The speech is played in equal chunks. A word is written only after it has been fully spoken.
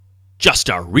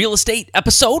Just Our Real Estate,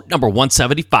 episode number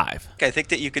 175. I think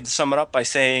that you could sum it up by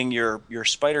saying your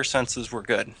spider senses were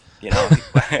good, you know.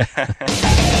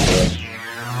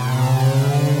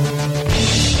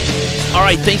 All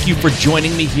right, thank you for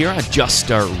joining me here on Just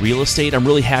Start Real Estate. I'm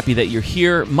really happy that you're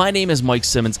here. My name is Mike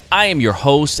Simmons. I am your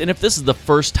host, and if this is the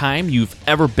first time you've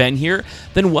ever been here,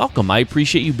 then welcome. I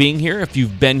appreciate you being here. If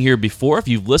you've been here before, if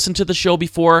you've listened to the show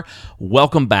before,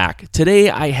 welcome back. Today,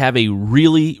 I have a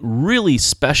really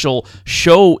special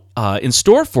show in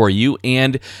store for you,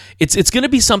 and it's going to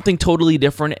be something totally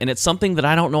different, and it's something that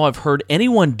I don't know I've heard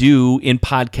anyone do in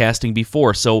podcasting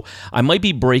before, so I might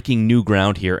be breaking new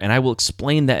ground here, and I will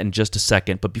explain that in just a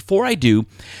second. But before I do,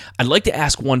 I'd like to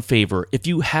ask one favor. If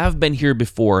you have been here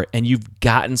before and you've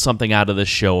gotten something out of this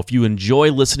show, if you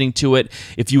enjoy listening to it,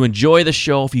 if you enjoy the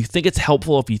show, if you think it's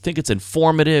helpful, if you think it's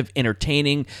informative,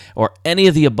 entertaining, or any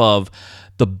of the above,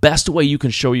 the best way you can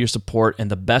show your support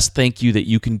and the best thank you that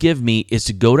you can give me is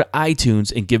to go to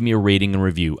iTunes and give me a rating and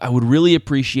review. I would really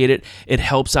appreciate it. It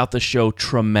helps out the show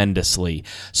tremendously.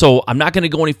 So I'm not going to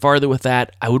go any farther with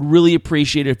that. I would really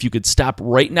appreciate it if you could stop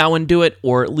right now and do it,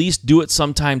 or at least do it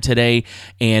sometime today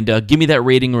and give me that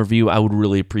rating and review. I would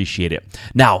really appreciate it.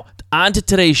 Now, on to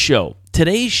today's show.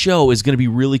 Today's show is going to be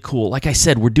really cool. Like I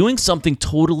said, we're doing something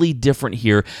totally different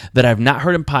here that I've not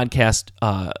heard in podcast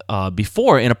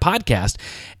before in a podcast,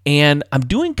 and I'm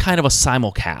doing kind of a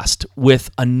simulcast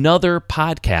with another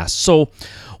podcast. So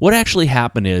what actually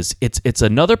happened is it's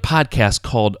another podcast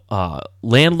called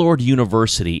Landlord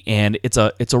University, and it's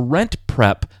a rent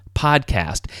prep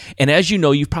podcast. And as you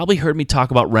know, you've probably heard me talk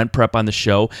about Rent Prep on the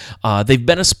show. They've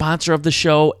been a sponsor of the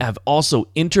show. I've also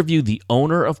interviewed the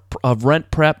owner of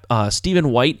Rent Prep, Stephen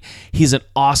White. He's an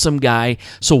awesome guy.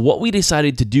 So what we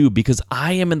decided to do, because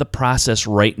I am in the process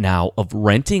right now of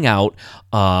renting out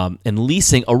and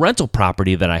leasing a rental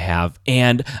property that I have,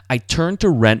 and I turned to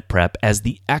Rent Prep as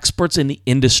the experts in the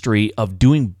industry of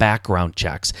doing background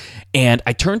checks. And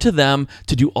I turned to them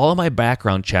to do all of my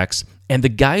background checks. And the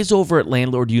guys over at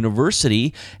Landlord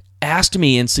University asked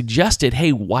me and suggested,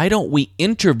 hey, why don't we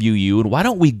interview you and why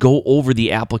don't we go over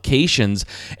the applications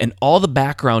and all the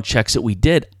background checks that we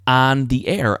did on the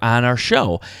air, on our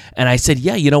show? And I said,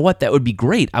 yeah, you know what? That would be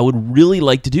great. I would really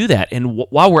like to do that. And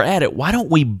while we're at it, why don't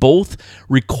we both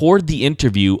record the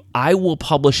interview? I will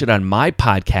publish it on my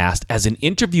podcast as an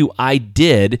interview I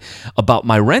did about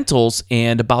my rentals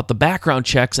and about the background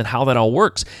checks and how that all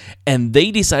works. And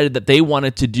they decided that they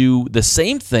wanted to do the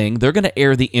same thing. They're going to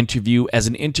air the interview as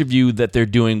an interview that they're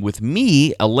doing with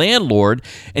me, a landlord,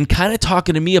 and kind of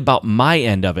talking to me about my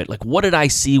end of it. Like, what did I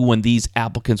see when these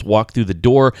applicants walked through the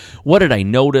door? What did I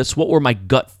notice? What were my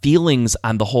gut feelings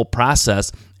on the whole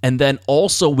process? And then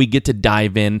also we get to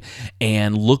dive in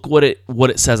and look what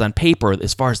it says on paper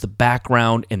as far as the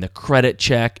background and the credit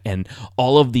check and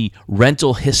all of the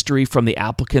rental history from the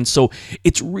applicants. So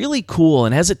it's really cool.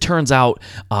 And as it turns out,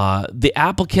 the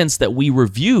applicants that we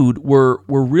reviewed were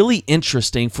really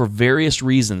interesting for various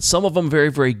reasons. Some of them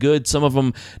very, very good. Some of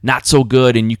them not so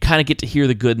good. And you kind of get to hear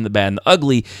the good and the bad and the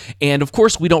ugly. And of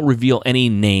course, we don't reveal any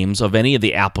names of any of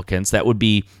the applicants. That would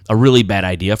be a really bad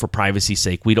idea for privacy's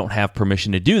sake. We don't have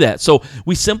permission to do that. So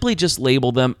we simply just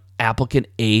label them applicant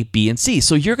A, B, and C.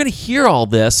 So you're going to hear all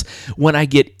this when I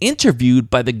get interviewed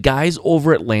by the guys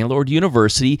over at Landlord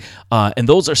University, and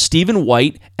those are Stephen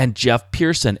White and Jeff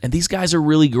Pearson. And these guys are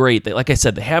really great. Like I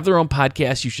said, they have their own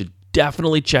podcast. You should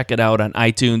definitely check it out on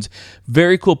iTunes.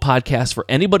 Very cool podcast for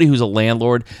anybody who's a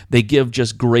landlord. They give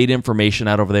just great information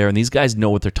out over there, and these guys know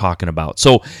what they're talking about.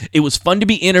 So it was fun to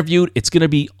be interviewed. It's going to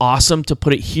be awesome to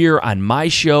put it here on my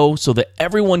show so that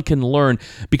everyone can learn,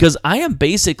 because I am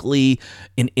basically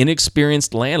an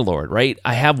inexperienced landlord, right?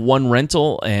 I have one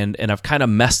rental, and I've kind of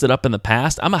messed it up in the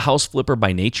past. I'm a house flipper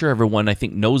by nature. Everyone, I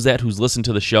think, knows that who's listened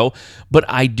to the show, but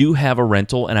I do have a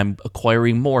rental, and I'm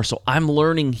acquiring more. So I'm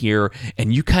learning here,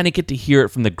 and you kind of get to hear it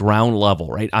from the ground level,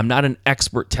 right? I'm not an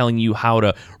expert telling you how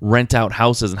to rent out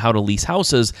houses and how to lease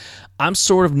houses. I'm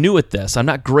sort of new at this. I'm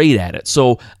not great at it.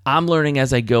 So I'm learning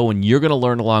as I go, and you're going to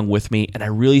learn along with me, and I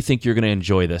really think you're going to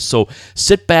enjoy this. So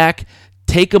sit back,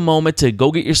 take a moment to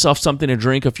go get yourself something to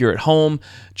drink if you're at home.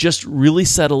 Just really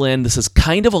settle in. This is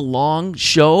kind of a long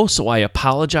show, so I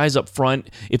apologize up front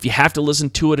if you have to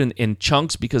listen to it in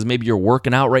chunks because maybe you're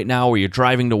working out right now or you're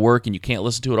driving to work and you can't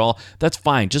listen to it all. That's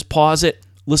fine. Just pause it.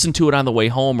 Listen to it on the way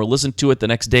home, or listen to it the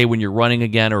next day when you're running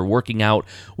again or working out,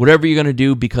 whatever you're going to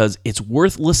do, because it's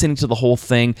worth listening to the whole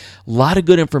thing. A lot of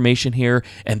good information here,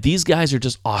 and these guys are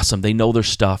just awesome. They know their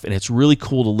stuff, and it's really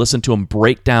cool to listen to them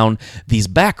break down these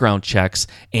background checks,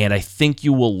 and I think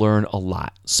you will learn a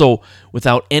lot. So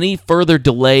without any further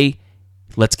delay,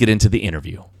 let's get into the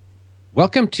interview.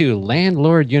 Welcome to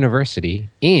Landlord University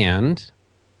and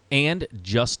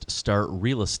Just Start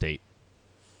Real Estate.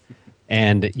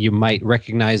 And you might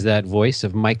recognize that voice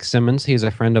of Mike Simmons. He's a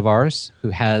friend of ours who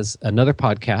has another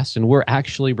podcast, and we're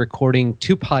actually recording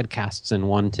 2 podcasts in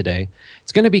one today.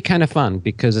 It's going to be kind of fun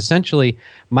because essentially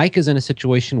Mike is in a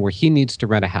situation where he needs to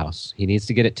rent a house. He needs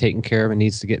to get it taken care of and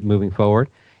needs to get moving forward.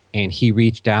 And he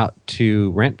reached out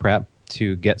to Rent Prep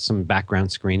to get some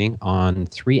background screening on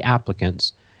 3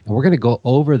 applicants. And we're going to go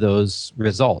over those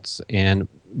results. And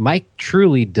Mike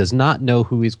truly does not know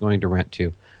who he's going to rent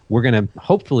to. We're going to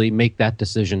hopefully make that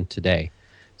decision today.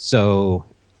 So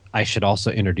I should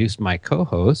also introduce my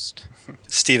co-host,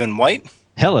 Stephen White.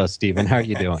 Hello, Stephen. How are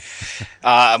you doing?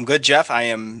 I'm good, Jeff. I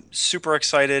am super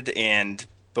excited. And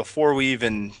before we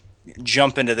even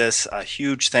jump into this, a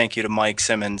huge thank you to Mike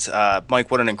Simmons. Mike,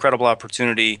 what an incredible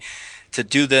opportunity to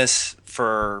do this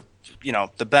for,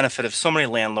 the benefit of so many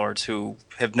landlords who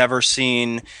have never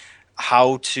seen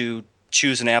how to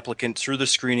choose an applicant through the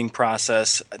screening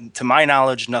process. To my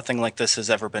knowledge, nothing like this has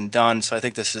ever been done. So I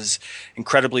think this is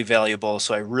incredibly valuable.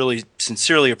 So I really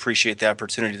sincerely appreciate the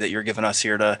opportunity that you're giving us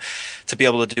here to be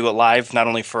able to do it live, not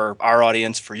only for our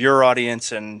audience, for your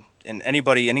audience, and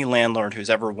anybody, any landlord who's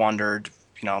ever wondered,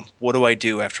 what do I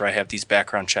do after I have these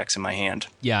background checks in my hand?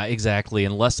 Yeah, exactly.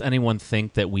 Unless anyone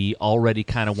think that we already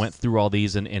kind of went through all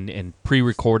these and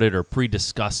pre-recorded or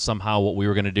pre-discussed somehow what we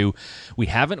were going to do. We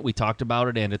haven't. We talked about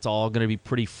it, and it's all going to be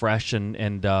pretty fresh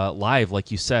and live, like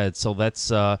you said. So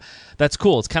that's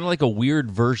cool. It's kind of like a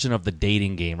weird version of the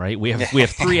dating game, right? We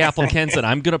have 3 applicants, and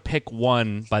I'm going to pick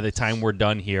one by the time we're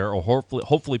done here, or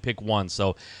hopefully pick one.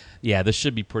 So, yeah, this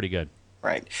should be pretty good.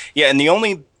 Right. Yeah, and the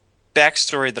only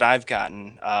backstory that I've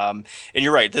gotten, and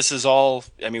you're right, this is all,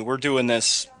 we're doing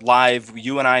this live.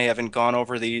 You and I haven't gone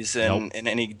over these in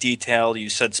any detail. You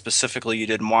said specifically you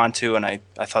didn't want to, and I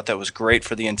thought that was great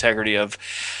for the integrity of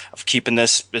keeping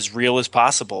this as real as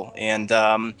possible. And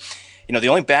the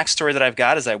only backstory that I've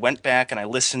got is I went back and I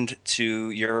listened to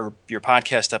your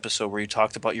podcast episode where you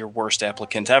talked about your worst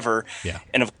applicant ever. Yeah.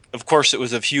 And of course it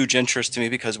was of huge interest to me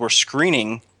because we're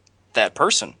screening that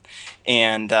person.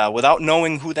 And without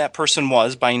knowing who that person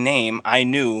was by name, I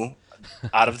knew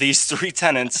out of these 3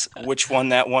 tenants which one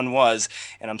that one was.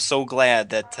 And I'm so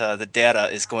glad that the data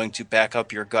is going to back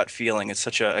up your gut feeling. It's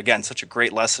such a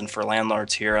great lesson for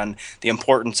landlords here on the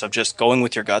importance of just going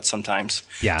with your gut sometimes.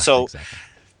 Yeah, so exactly.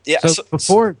 Yeah. So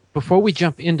before we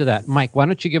jump into that, Mike, why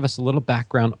don't you give us a little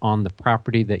background on the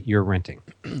property that you're renting?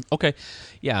 Okay.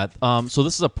 Yeah. So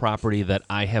this is a property that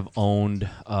I have owned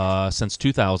since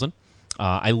 2000.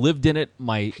 I lived in it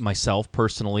myself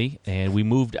personally, and we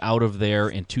moved out of there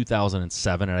in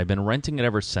 2007, and I've been renting it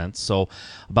ever since. So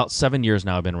about 7 years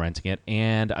now I've been renting it,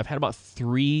 and I've had about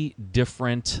 3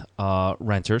 different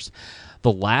renters.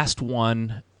 The last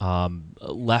one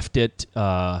left it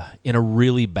in a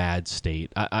really bad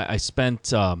state. I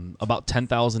spent about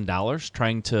 $10,000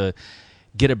 trying to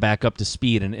get it back up to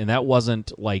speed, and that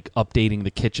wasn't like updating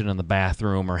the kitchen and the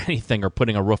bathroom or anything or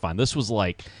putting a roof on. This was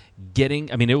like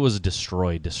it was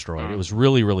destroyed. It was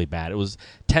really, really bad. It was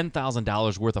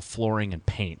 $10,000 worth of flooring and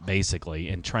paint, basically,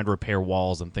 and trying to repair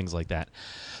walls and things like that.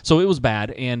 So it was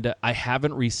bad, and I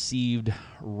haven't received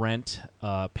rent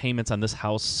payments on this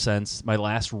house since my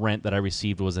last rent that I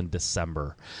received was in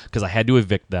December, because I had to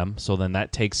evict them, so then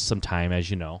that takes some time,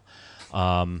 as you know.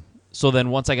 So then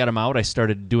once I got them out, I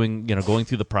started going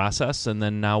through the process, and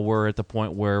then now we're at the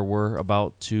point where we're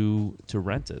about to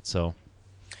rent it. So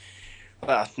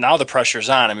now the pressure's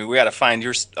on. We got to find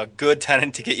a good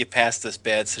tenant to get you past this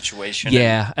bad situation.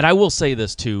 Yeah, and I will say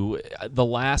this too. The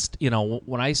last,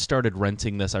 when I started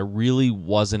renting this, I really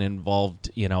wasn't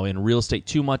involved, in real estate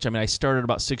too much. I started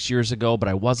about 6 years ago, but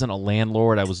I wasn't a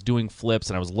landlord. I was doing flips,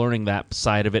 and I was learning that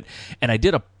side of it. And I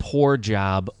did a poor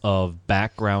job of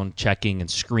background checking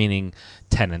and screening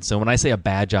tenants. And when I say a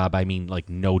bad job, I mean like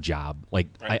no job. Like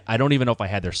right. I don't even know if I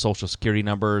had their social security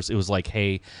numbers. It was like,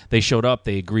 hey, they showed up,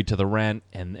 they agreed to the rent,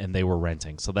 and they were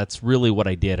renting. So that's really what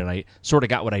I did, and I sort of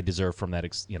got what I deserved from that,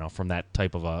 from that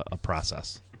type of a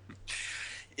process.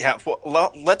 Yeah,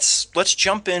 well, let's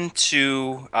jump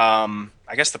into.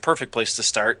 I guess the perfect place to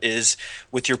start is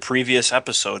with your previous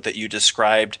episode that you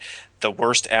described the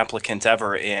worst applicant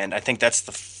ever, and I think that's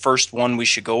the first one we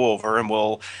should go over, and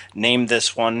we'll name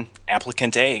this one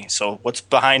Applicant A. So what's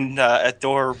behind at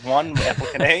door 1,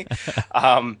 Applicant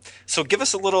A? So give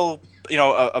us a little,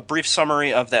 a brief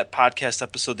summary of that podcast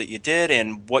episode that you did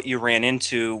and what you ran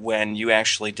into when you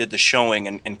actually did the showing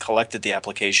and collected the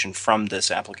application from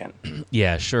this applicant.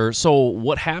 Yeah, sure. So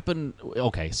what happened?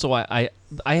 Okay, so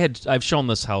I've shown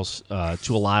this house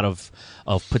to a lot of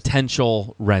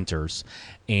potential renters.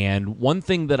 And one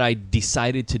thing that I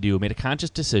decided to do, made a conscious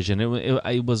decision.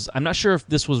 I'm not sure if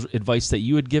this was advice that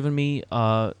you had given me,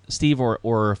 Steve,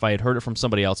 or if I had heard it from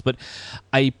somebody else, but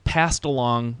I passed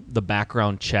along the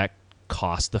background check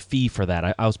cost, the fee for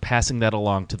that. I was passing that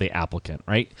along to the applicant,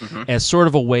 right? As sort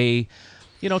of a way,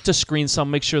 to screen some,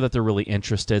 make sure that they're really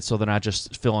interested, so they're not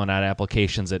just filling out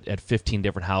applications at 15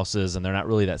 different houses and they're not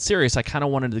really that serious. I kind of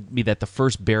wanted to be that the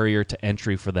first barrier to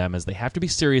entry for them is they have to be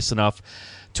serious enough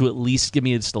to at least give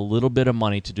me just a little bit of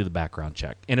money to do the background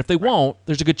check. And if they won't,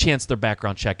 there's a good chance their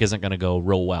background check isn't going to go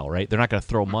real well, right? They're not going to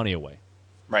throw money away.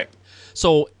 Right.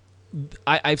 So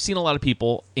I've seen a lot of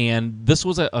people, and this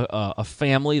was a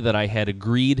family that I had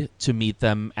agreed to meet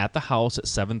them at the house at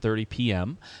 7:30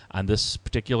 p.m. on this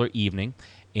particular evening.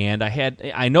 And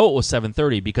I know it was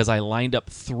 7:30 because I lined up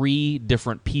 3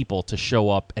 different people to show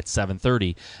up at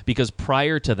 7:30, because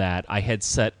prior to that I had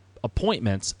set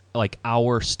appointments like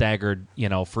hour staggered,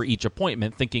 for each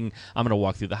appointment, thinking I'm going to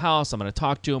walk through the house, I'm going to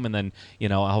talk to them, and then,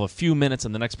 I'll have a few minutes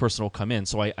and the next person will come in.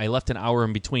 So I left an hour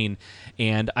in between.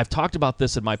 And I've talked about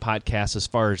this in my podcast as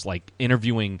far as like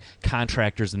interviewing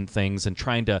contractors and things and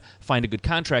trying to find a good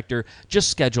contractor. Just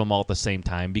schedule them all at the same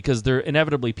time, because they're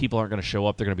inevitably people aren't going to show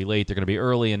up. They're going to be late. They're going to be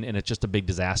early. And it's just a big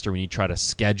disaster when you try to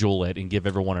schedule it and give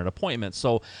everyone an appointment.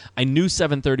 So I knew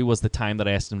 7:30 was the time that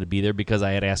I asked them to be there, because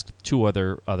I had asked 2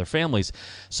 other families.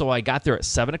 So I got there at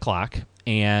 7 o'clock,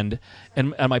 and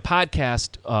on my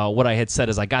podcast, what I had said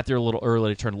is I got there a little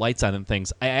early to turn lights on and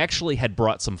things. I actually had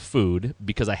brought some food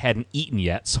because I hadn't eaten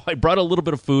yet. So I brought a little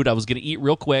bit of food. I was going to eat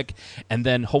real quick and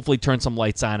then hopefully turn some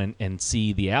lights on and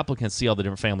see the applicants, see all the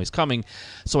different families coming.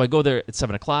 So I go there at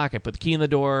 7 o'clock. I put the key in the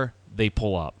door. They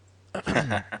pull up.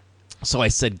 So I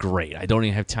said, great. I don't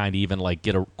even have time to even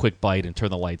get a quick bite and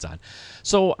turn the lights on.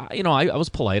 So, I was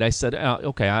polite. I said,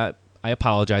 okay, I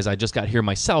apologize. I just got here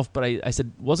myself, but I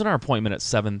said, wasn't our appointment at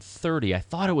 7:30? I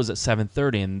thought it was at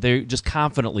 7:30, and they just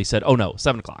confidently said, oh, no,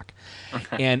 7 o'clock.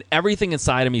 And everything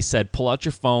inside of me said, pull out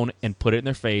your phone and put it in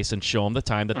their face and show them the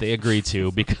time that they agreed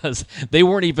to, because they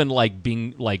weren't even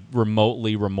being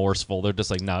remotely remorseful. They're just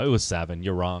like, no, it was 7.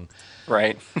 You're wrong.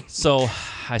 Right. So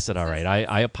I said, all right,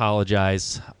 I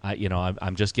apologize.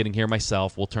 I'm just getting here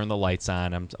myself. We'll turn the lights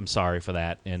on. I'm sorry for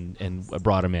that. And I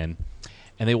brought them in.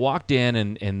 And they walked in,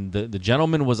 and the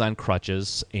gentleman was on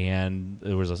crutches, and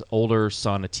there was an older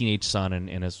son, a teenage son,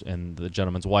 and the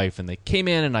gentleman's wife. And they came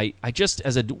in, and I just,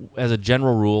 as a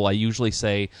general rule, I usually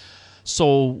say,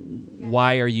 so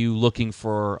why are you looking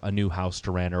for a new house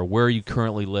to rent, or where are you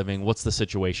currently living? What's the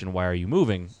situation? Why are you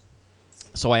moving?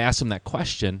 So I asked him that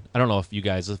question. I don't know if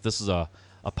this is a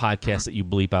podcast that you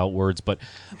bleep out words, but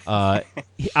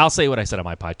I'll say what I said on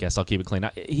my podcast. I'll keep it clean.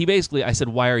 I said,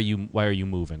 why are you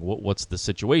moving? What's the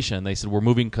situation? And they said, we're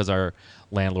moving because our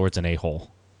landlord's an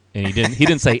a-hole. And he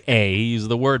didn't say a, he used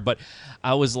the word, but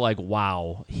I was like,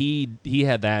 wow, he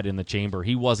had that in the chamber.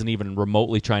 He wasn't even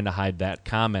remotely trying to hide that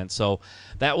comment. So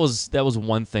that was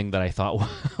one thing that I thought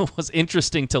was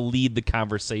interesting to lead the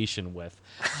conversation with.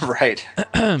 Right.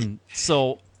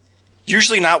 So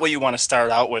usually not what you want to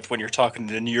start out with when you're talking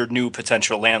to your new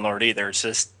potential landlord either. It's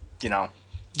just,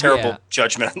 terrible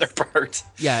judgment on their part.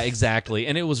 Yeah, exactly.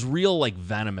 And it was real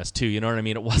venomous too, you know what I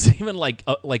mean? It wasn't even like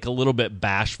a little bit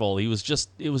bashful. It was just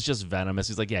venomous.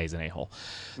 He's like, yeah, he's an a-hole.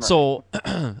 Right. So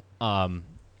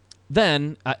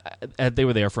then they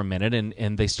were there for a minute,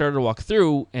 and they started to walk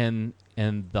through, and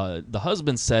the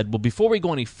husband said, well, before we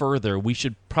go any further, we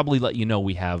should probably let you know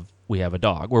we have a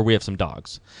dog, or we have some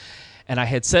dogs. And I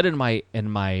had said in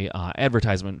my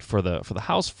advertisement for the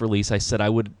house release, I said I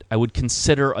would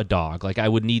consider a dog. I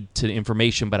would need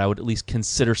information, but I would at least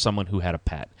consider someone who had a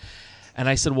pet. And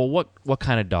I said, well, what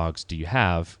kind of dogs do you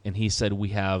have? And he said, we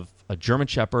have a German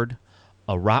Shepherd,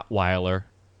 a Rottweiler,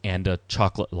 and a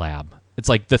chocolate lab. It's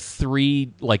the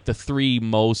three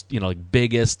most,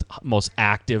 biggest, most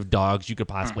active dogs you could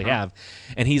possibly have.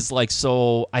 And he's like,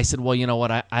 so I said, well, you know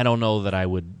what? I don't know that I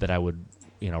would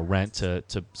rent to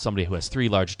somebody who has 3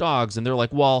 large dogs. And they're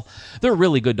like, well, they're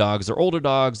really good dogs. They're older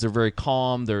dogs. They're very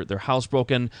calm. They're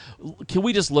housebroken. Can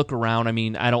we just look around? I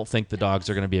mean, I don't think the dogs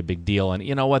are going to be a big deal. And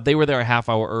you know what? They were there a half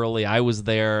hour early. I was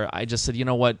there. I just said, you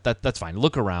know what? That's fine.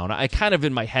 Look around. I kind of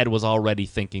in my head was already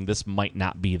thinking this might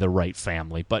not be the right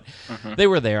family, but they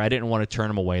were there. I didn't want to turn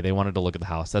them away. They wanted to look at the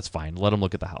house. That's fine. Let them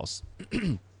look at the house.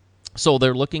 So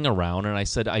they're looking around, and I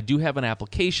said, I do have an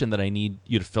application that I need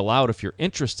you to fill out if you're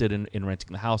interested in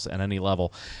renting the house at any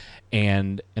level.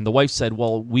 And the wife said,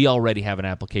 well, we already have an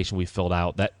application we filled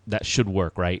out. That should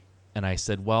work, right? And I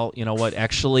said, well, you know what?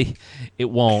 Actually, it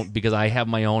won't, because I have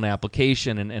my own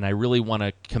application, and I really want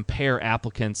to compare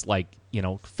applicants, like,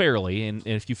 fairly. And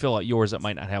if you fill out yours, it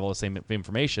might not have all the same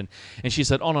information. And she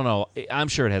said, oh, no, I'm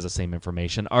sure it has the same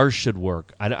information. Ours should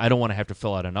work. I don't want to have to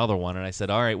fill out another one. And I said,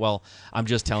 all right, well, I'm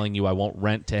just telling you I won't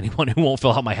rent to anyone who won't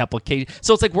fill out my application.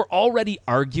 So it's like we're already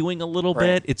arguing a little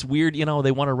bit. It's weird, they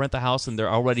want to rent the house, and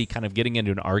they're already kind of getting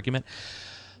into an argument.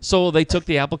 So they took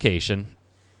the application.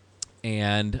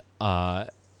 And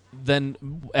then,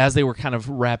 as they were kind of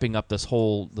wrapping up this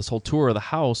whole tour of the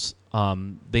house,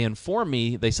 they informed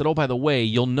me. They said, "Oh, by the way,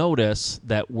 you'll notice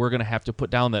that we're going to have to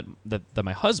put down that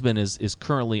my husband is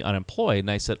currently unemployed." And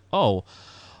I said, "Oh,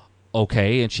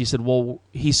 okay." And she said, "Well,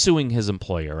 he's suing his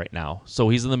employer right now, so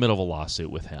he's in the middle of a lawsuit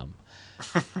with him."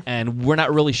 And we're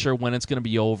not really sure when it's going to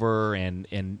be over,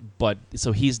 but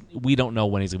we don't know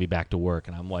when he's going to be back to work.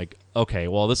 And I'm like, okay,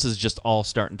 well, this is just all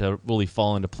starting to really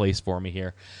fall into place for me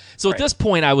here. So At this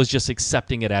point, I was just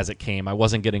accepting it as it came. I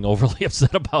wasn't getting overly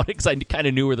upset about it, because I kind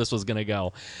of knew where this was going to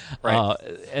go. Right.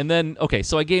 And then, okay,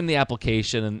 so I gave them the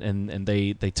application, and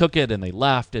they took it and they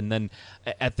left. And then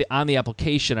on the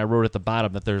application, I wrote at the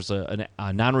bottom that there's a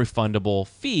non-refundable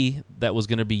fee that was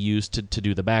going to be used to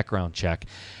do the background check.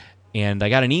 And I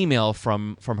got an email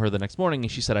from her the next morning,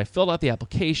 and she said, I filled out the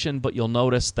application, but you'll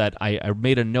notice that I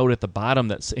made a note at the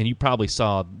bottom and you probably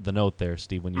saw the note there,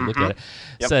 Steve, when you looked at it,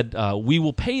 said, we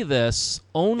will pay this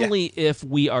only if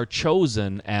we are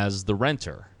chosen as the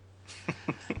renter.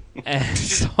 And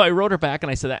so I wrote her back,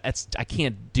 and I said, I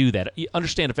can't do that. You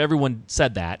understand, if everyone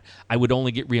said that, I would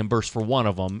only get reimbursed for one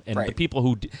of them. And the people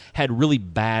who had really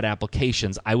bad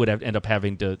applications, I would end up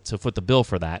having to foot the bill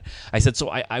for that. I said, so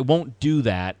I won't do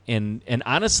that. And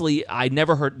honestly, I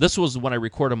never heard – this was when I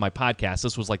recorded my podcast.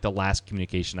 This was like the last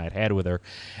communication I'd had with her.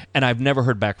 And I've never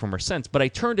heard back from her since. But I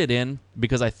turned it in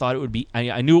because I thought it would be –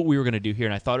 I knew what we were going to do here,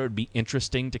 and I thought it would be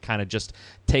interesting to kind of just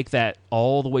take that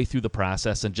all the way through the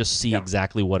process and just see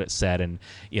exactly what it said. And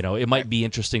it might be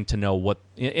interesting to know what,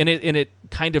 and it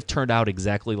kind of turned out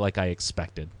exactly like I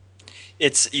expected.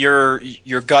 It's your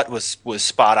gut was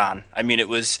spot on. I mean,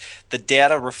 the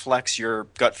data reflects your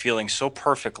gut feeling so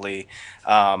perfectly.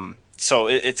 So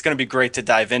it's going to be great to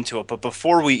dive into it. But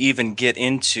before we even get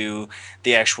into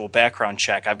the actual background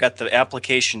check, I've got the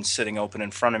application sitting open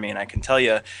in front of me, and I can tell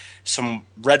you some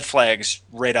red flags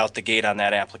right out the gate on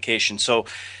that application. So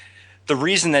the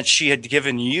reason that she had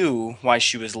given you why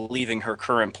she was leaving her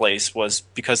current place was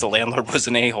because the landlord was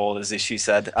an a-hole, as she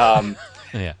said.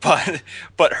 But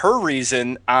her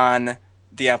reason on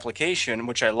the application,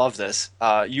 which I love this,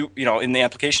 in the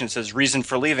application it says reason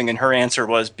for leaving, and her answer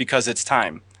was because it's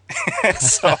time.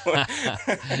 So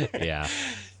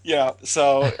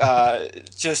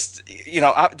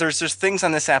there's things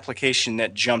on this application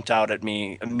that jumped out at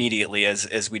me immediately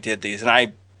as we did these,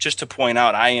 and just to point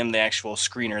out, I am the actual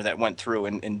screener that went through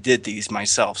and did these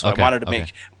myself. So I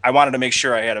wanted to make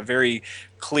sure I had a very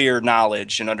clear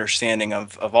knowledge and understanding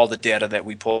of all the data that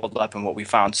we pulled up and what we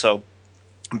found. So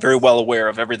I'm very well aware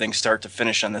of everything start to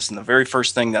finish on this. And the very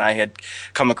first thing that I had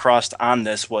come across on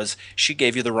this was she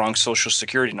gave you the wrong Social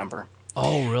Security number.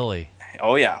 Oh, really?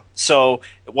 Oh, yeah. So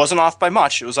it wasn't off by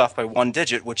much. It was off by one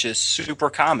digit, which is super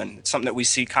common. It's something that we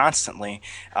see constantly.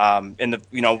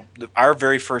 Our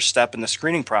very first step in the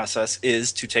screening process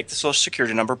is to take the Social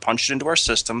Security number, punch it into our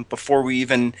system. Before we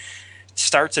even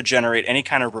start to generate any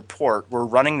kind of report, we're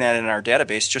running that in our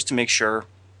database just to make sure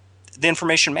the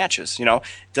information matches.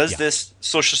 Does this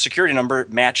Social Security number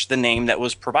match the name that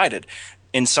was provided?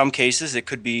 In some cases, it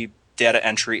could be data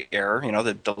entry error.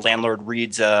 The landlord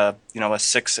reads a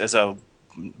 6 as a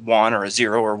 1 or a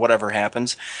 0 or whatever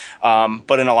happens.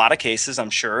 But in a lot of cases, I'm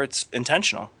sure it's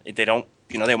intentional. They don't,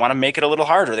 they want to make it a little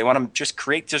harder. They want to just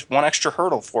create just one extra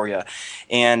hurdle for you.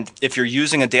 And if you're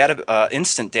using a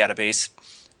instant database,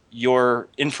 your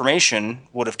information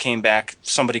would have came back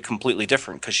somebody completely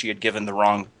different because she had given the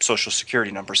wrong Social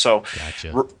Security number. So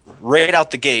right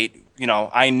out the gate,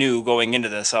 I knew going into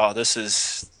this,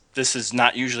 this is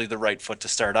not usually the right foot to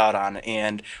start out on.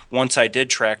 And once I did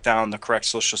track down the correct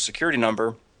Social Security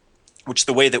number, which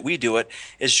the way that we do it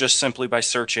is just simply by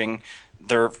searching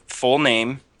their full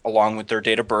name along with their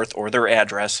date of birth or their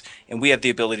address, and we have the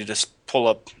ability to pull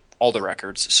up all the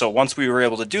records. So once we were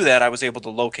able to do that, I was able to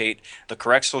locate the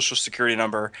correct Social Security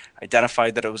number,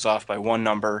 identified that it was off by one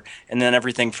number, and then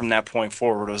everything from that point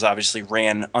forward was obviously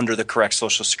ran under the correct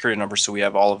Social Security number, so we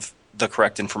have all of the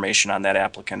correct information on that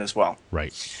applicant as well.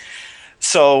 Right.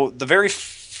 So the very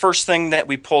first thing that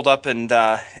we pulled up and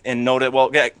noted,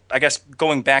 well, I guess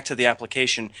going back to the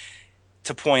application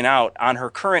to point out, on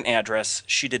her current address,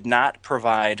 she did not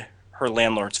provide her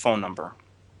landlord's phone number.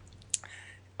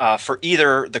 for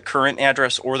either the current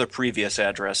address or the previous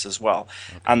address as well.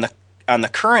 Okay. On the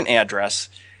current address,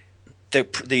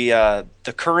 the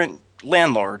current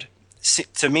landlord,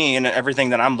 to me, and everything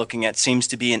that I'm looking at, seems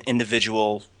to be an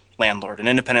individual landlord, an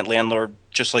independent landlord,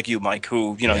 just like you, Mike,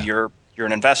 who, you're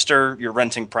an investor, you're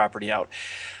renting property out.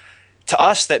 To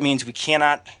us, that means we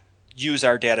cannot use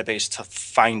our database to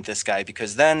find this guy,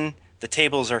 because then the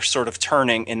tables are sort of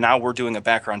turning, and now we're doing a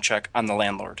background check on the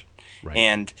landlord. Right.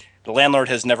 And the landlord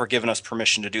has never given us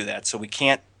permission to do that. So I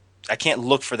can't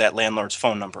look for that landlord's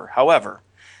phone number. However,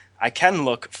 I can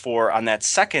look for, on that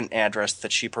second address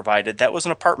that she provided, that was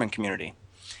an apartment community.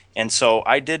 And so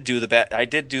I did do the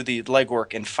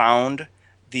legwork and found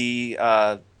the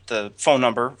phone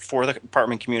number for the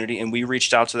apartment community, and we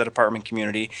reached out to that apartment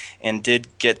community and did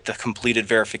get the completed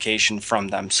verification from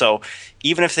them. So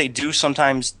even if they do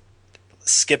sometimes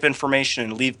skip information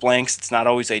and leave blanks, it's not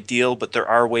always ideal, but there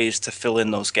are ways to fill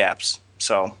in those gaps.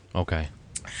 So okay.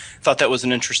 Thought that was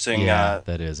an interesting. Yeah,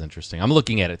 that is interesting. I'm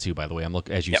looking at it too, by the way.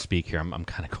 As you speak here, I'm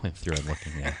kind of going through and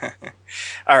looking at it.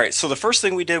 All right. So the first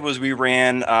thing we did was we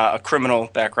ran a criminal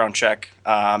background check.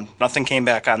 Nothing came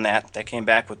back on that. That came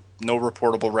back with no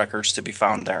reportable records to be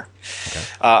found there.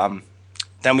 Okay.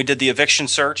 Then we did the eviction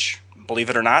search. Believe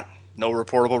it or not, no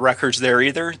reportable records there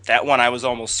either. That one I was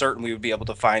almost certain we would be able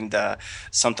to find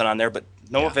something on there, but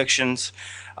no evictions.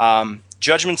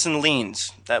 Judgments and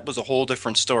liens, that was a whole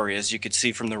different story, as you could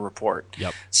see from the report.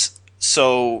 Yep.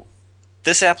 So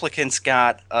this applicant's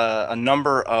got a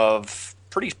number of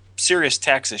pretty serious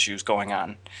tax issues going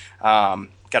on.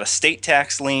 Got a state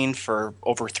tax lien for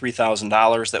over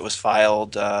 $3,000 that was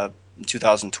filed in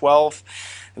 2012.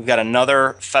 We've got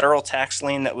another federal tax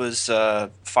lien that was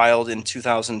filed in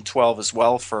 2012 as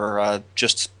well for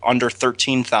just under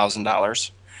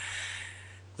 $13,000.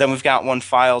 Then we've got one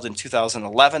filed in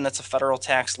 2011 that's a federal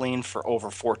tax lien for over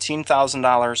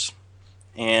 $14,000.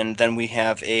 And then we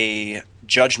have a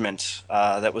judgment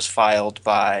that was filed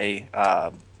by,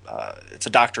 it's a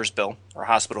doctor's bill or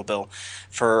hospital bill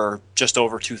for just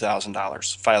over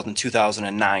 $2,000, filed in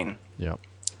 2009. Yep.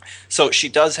 So she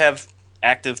does have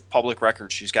active public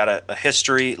records. She's got a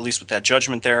history, at least with that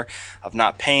judgment there, of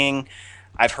not paying.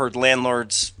 I've heard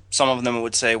landlords, some of them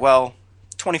would say, well,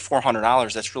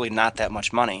 $2,400, that's really not that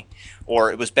much money. Or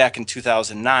it was back in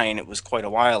 2009, it was quite a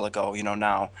while ago,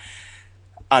 now.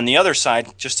 On the other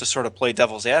side, just to sort of play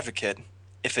devil's advocate,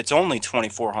 if it's only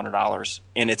 $2,400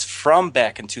 and it's from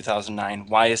back in 2009,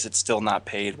 why is it still not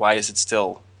paid? Why is it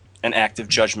still an active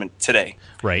judgment today?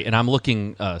 Right. And I'm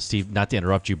looking, Steve, not to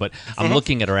interrupt you, but I'm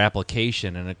looking at her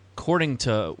application, and according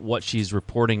to what she's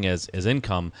reporting as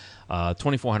income,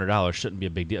 $2,400 shouldn't be a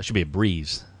big deal. It should be a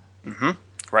breeze. Mm-hmm.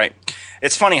 Right.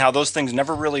 It's funny how those things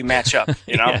never really match up,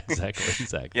 Yeah, exactly.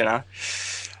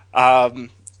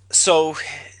 So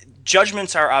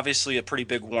judgments are obviously a pretty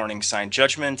big warning sign.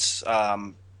 Judgments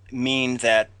mean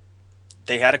that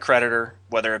they had a creditor,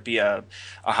 whether it be a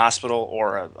hospital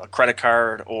or a credit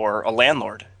card or a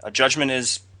landlord. A judgment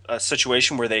is a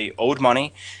situation where they owed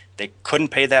money. They couldn't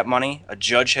pay that money. A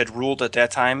judge had ruled at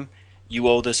that time, you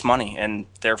owe this money, and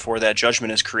therefore that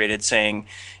judgment is created saying,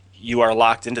 you are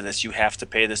locked into this. You have to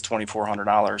pay this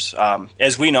 $2,400.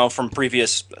 As we know from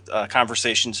previous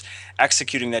conversations,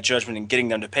 executing that judgment and getting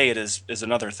them to pay it is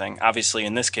another thing. Obviously,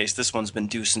 in this case, this one's been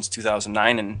due since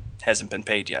 2009 and hasn't been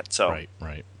paid yet. So,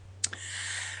 right.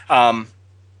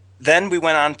 Then we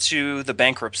went on to the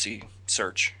bankruptcy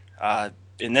search.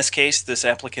 In this case, this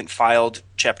applicant filed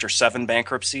Chapter 7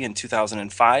 bankruptcy in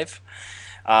 2005.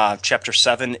 Chapter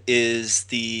 7 is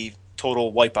the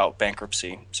total wipeout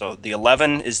bankruptcy. So the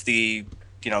 11 is the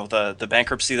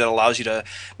bankruptcy that allows you to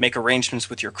make arrangements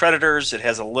with your creditors. It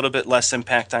has a little bit less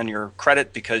impact on your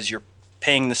credit because you're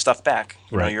paying the stuff back.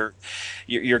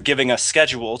 You're giving a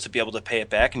schedule to be able to pay it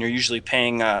back, and you're usually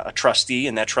paying a trustee,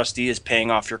 and that trustee is paying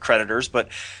off your creditors. But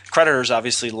creditors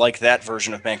obviously like that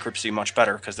version of bankruptcy much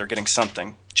better because they're getting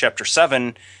something. Chapter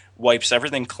 7 wipes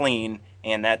everything clean,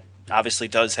 and that obviously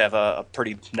does have a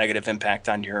pretty negative impact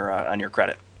on your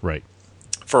credit. Right.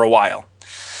 For a while.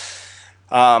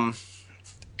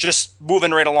 Just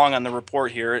moving right along on the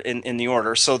report here in the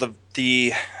order. So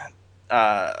the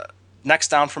next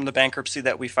down from the bankruptcy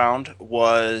that we found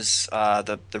was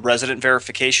the resident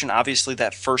verification. Obviously,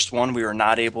 that first one we were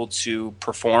not able to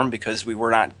perform because we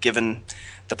were not given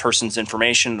the person's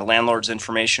information, the landlord's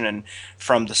information, and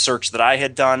from the search that I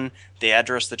had done, the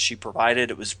address that she provided,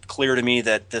 it was clear to me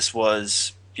that this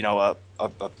was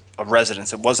a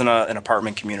residence. It wasn't an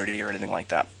apartment community or anything like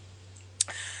that.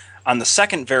 On the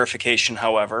second verification,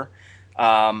 however,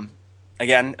 and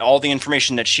again, all the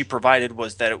information that she provided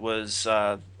was that it was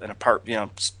the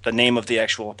name of the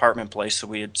actual apartment place. So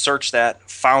we had searched that,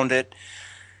 found it,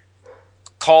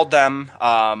 called them.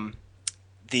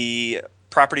 The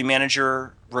property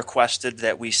manager requested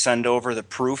that we send over the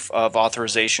proof of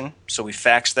authorization. So we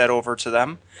faxed that over to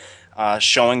them,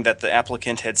 showing that the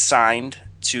applicant had signed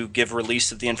to give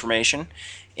release of the information.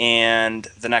 And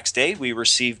the next day, we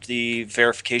received the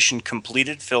verification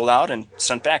completed, filled out, and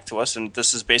sent back to us. And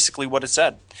this is basically what it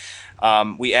said.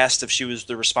 We asked if she was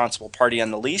the responsible party on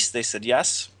the lease. They said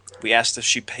yes. We asked if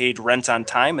she paid rent on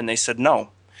time, and they said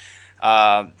no.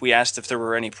 We asked if there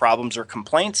were any problems or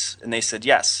complaints, and they said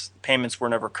yes. Payments were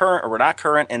never current or were not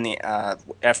current, and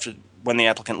after when the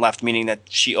applicant left, meaning that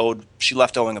she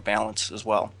left owing a balance as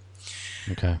well.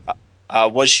 Okay.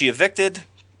 Was she evicted?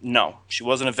 No, she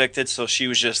wasn't evicted, so she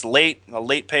was just a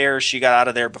late payer. She got out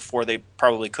of there before they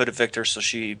probably could evict her, so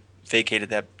she vacated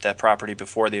that property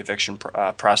before the eviction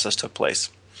process took place.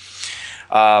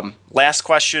 Last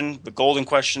question, the golden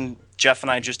question. Jeff and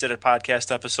I just did a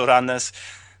podcast episode on this.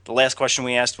 The last question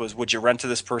we asked was, would you rent to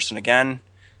this person again?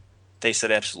 They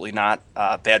said absolutely not.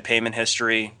 Bad payment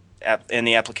history, and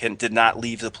the applicant did not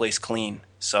leave the place clean.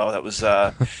 So that was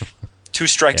 2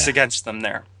 strikes against them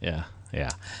there. Yeah.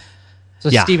 So,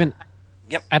 Stephen,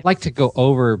 Yep. I'd like to go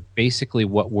over basically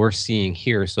what we're seeing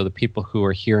here so the people who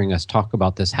are hearing us talk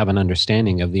about this have an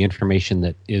understanding of the information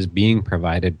that is being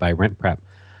provided by RentPrep.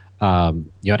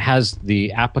 It has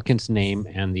the applicant's name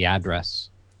and the address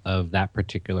of that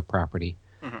particular property,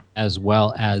 as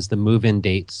well as the move-in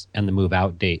dates and the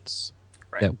move-out dates.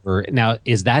 Right. That were now.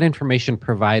 Is that information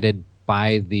provided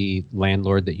by the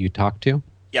landlord that you talked to?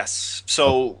 Yes.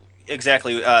 So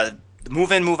exactly, the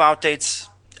move-in, move-out dates.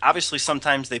 Obviously,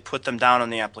 sometimes they put them down on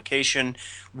the application.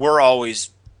 We're always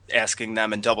asking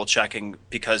them and double checking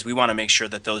because we want to make sure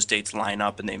that those dates line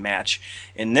up and they match.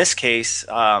 In this case,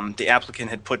 the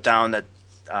applicant had put down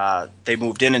that they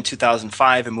moved in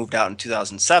 2005 and moved out in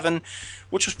 2007,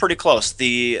 which was pretty close.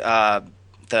 The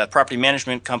property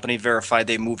management company verified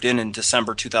they moved in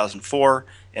December 2004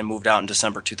 and moved out in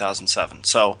December 2007.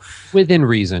 So within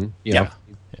reason, you know, Yeah.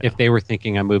 if they were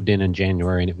thinking I moved in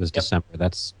January and it was December,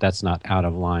 that's not out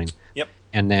of line. Yep.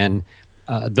 And then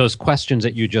those questions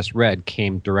that you just read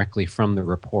came directly from the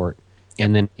report.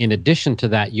 And then in addition to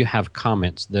that, you have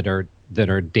comments that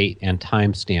are date and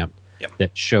time stamped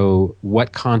that show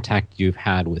what contact you've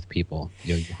had with people.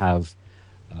 You have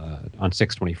on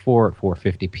 6/24 at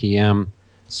 4:50 p.m.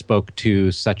 spoke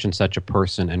to such and such a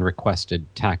person and requested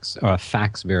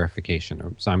fax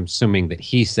verification. So I'm assuming that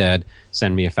he said,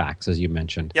 send me a fax, as you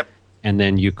mentioned. Yep. And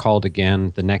then you called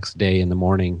again the next day in the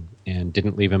morning and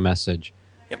didn't leave a message.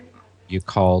 Yep. You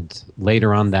called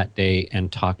later on that day and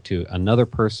talked to another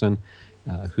person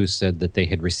who said that they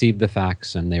had received the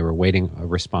fax and they were waiting a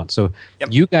response. So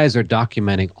you guys are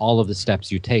documenting all of the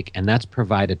steps you take, and that's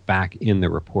provided back in the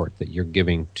report that you're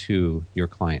giving to your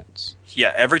clients.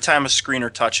 Yeah, every time a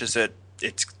screener touches it,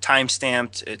 it's time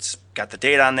stamped, it's got the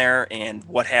date on there and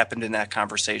what happened in that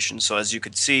conversation. So as you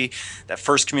could see, that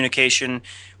first communication,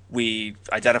 we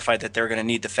identified that they're going to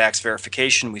need the fax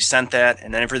verification. We sent that,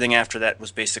 and then everything after that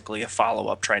was basically a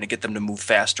follow-up, trying to get them to move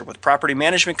faster. With property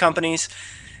management companies,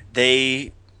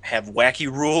 they have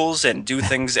wacky rules and do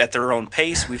things at their own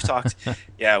pace. We've talked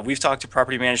to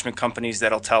property management companies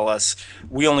that'll tell us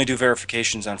we only do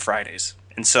verifications on Fridays.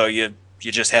 And so you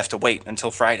just have to wait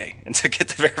until Friday and to get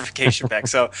the verification back.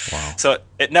 So so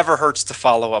it never hurts to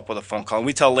follow up with a phone call. And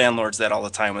we tell landlords that all the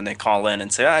time when they call in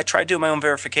and say, I tried doing my own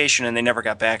verification and they never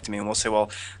got back to me. And we'll say,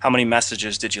 well, how many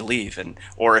messages did you leave?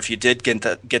 Or if you did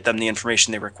get them the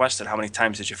information they requested, how many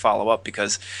times did you follow up?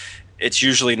 Because it's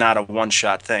usually not a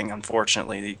one-shot thing,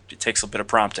 unfortunately. It takes a bit of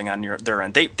prompting on their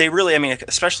end. They really, I mean,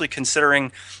 especially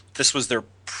considering this was their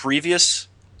previous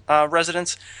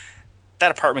residence,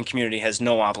 that apartment community has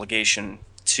no obligation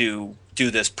to do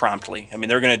this promptly. I mean,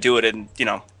 they're going to do it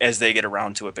as they get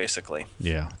around to it, basically.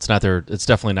 Yeah, it's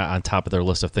definitely not on top of their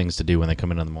list of things to do when they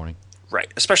come in the morning.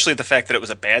 Right, especially the fact that it was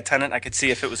a bad tenant. I could see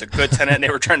if it was a good tenant and they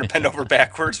were trying to bend over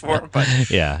backwards for him. But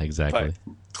yeah, exactly.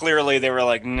 But clearly, they were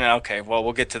like, no, okay, well,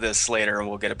 we'll get to this later and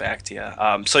we'll get it back to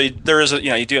you. So there is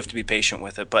you do have to be patient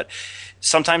with it, but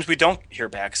sometimes we don't hear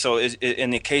back. So in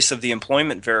the case of the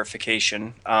employment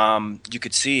verification, you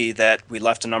could see that we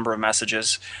left a number of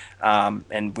messages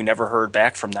and we never heard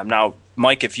back from them. Now,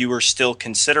 Mike, if you were still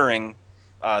considering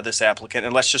this applicant,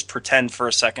 and let's just pretend for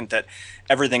a second that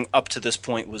everything up to this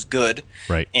point was good,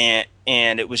 right?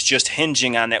 And it was just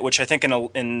hinging on that, which I think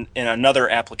in another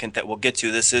applicant that we'll get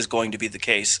to, this is going to be the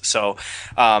case. So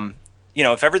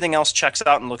if everything else checks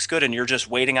out and looks good and you're just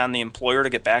waiting on the employer to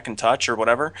get back in touch or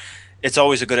whatever, it's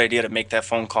always a good idea to make that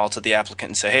phone call to the applicant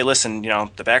and say, hey, listen,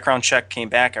 the background check came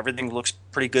back. Everything looks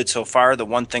pretty good so far. The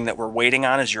one thing that we're waiting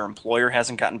on is your employer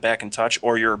hasn't gotten back in touch,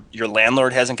 or your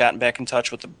landlord hasn't gotten back in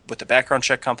touch with the background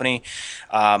check company.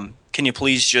 Can you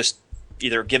please just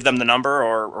either give them the number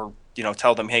or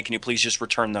tell them, hey, can you please just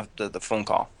return the phone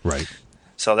call? Right.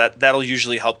 So that'll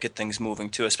usually help get things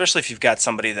moving too, especially if you've got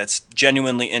somebody that's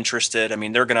genuinely interested. I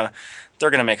mean, they're gonna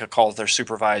make a call to their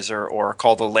supervisor or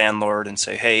call the landlord and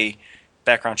say, "Hey,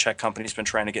 background check company's been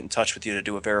trying to get in touch with you to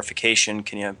do a verification.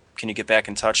 Can you get back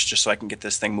in touch just so I can get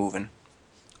this thing moving?"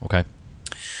 Okay.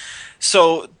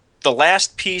 So the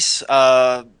last piece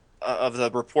of the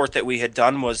report that we had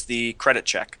done was the credit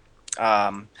check.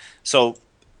 So,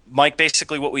 Mike,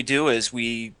 basically what we do is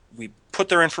we put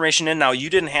their information in. Now, you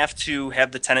didn't have to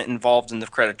have the tenant involved in the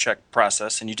credit check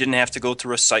process, and you didn't have to go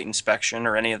through a site inspection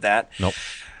or any of that. Nope.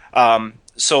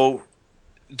 So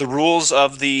the rules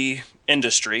of the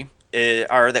industry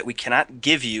are that we cannot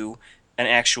give you an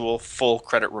actual full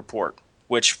credit report,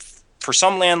 which for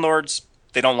some landlords,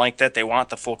 they don't like that. They want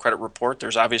the full credit report.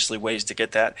 There's obviously ways to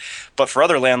get that. But for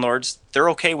other landlords, they're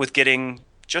okay with getting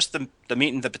just the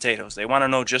meat and the potatoes. They want to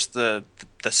know just the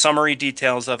summary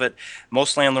details of it.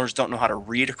 Most landlords don't know how to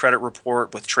read a credit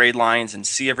report with trade lines and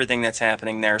see everything that's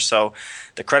happening there. So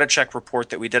the credit check report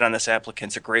that we did on this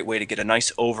applicant is a great way to get a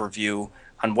nice overview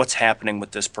on what's happening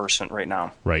with this person right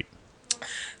now. Right.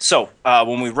 So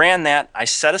when we ran that, I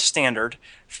set a standard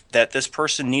that this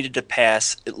person needed to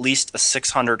pass at least a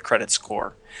 600 credit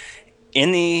score.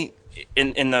 In the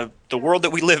world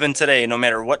that we live in today, no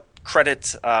matter what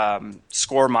credit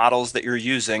score models that you're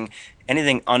using,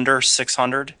 anything under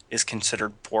 600 is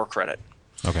considered poor credit.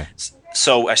 Okay.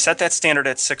 So I set that standard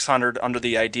at 600 under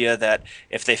the idea that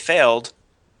if they failed,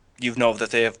 you know that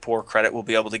they have poor credit. We'll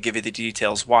be able to give you the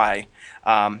details why.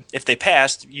 If they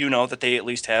passed, you know that they at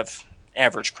least have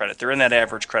average credit. They're in that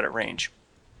average credit range.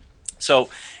 So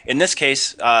in this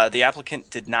case, the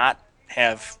applicant did not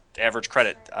have average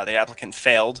credit. The applicant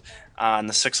failed on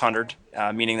the 600,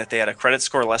 meaning that they had a credit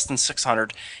score less than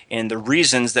 600. And the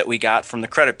reasons that we got from the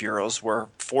credit bureaus were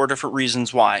 4 different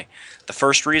reasons why. The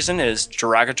first reason is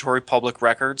derogatory public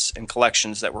records and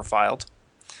collections that were filed.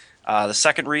 The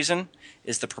second reason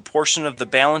is the proportion of the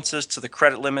balances to the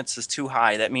credit limits is too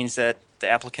high. That means that the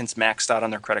applicant's maxed out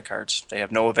on their credit cards. They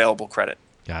have no available credit.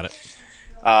 Got it.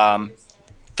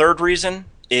 Third reason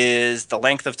is the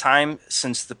length of time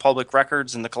since the public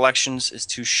records and the collections is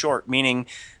too short, meaning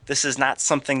this is not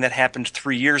something that happened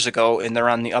 3 years ago and they're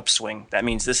on the upswing. That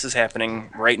means this is happening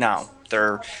right now.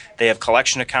 They have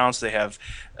collection accounts, they have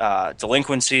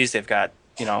delinquencies, they've got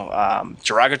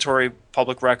derogatory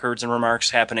public records and remarks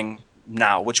happening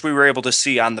now, which we were able to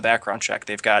see on the background check.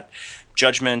 They've got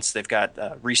judgments, they've got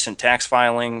recent tax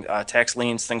filing, tax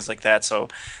liens, things like that. So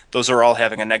those are all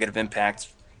having a negative impact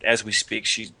as we speak.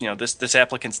 This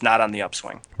applicant's not on the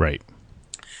upswing. Right.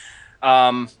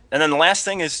 And then the last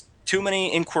thing is too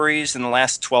many inquiries in the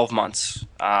last 12 months,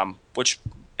 which,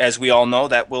 as we all know,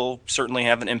 that will certainly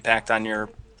have an impact on your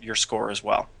score as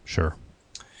well. Sure.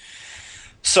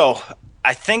 So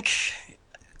I think,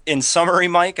 in summary,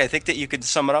 Mike, I think that you could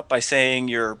sum it up by saying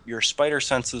your spider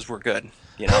senses were good.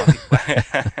 I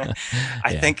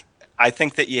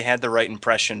think that you had the right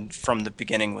impression from the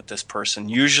beginning with this person.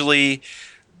 Usually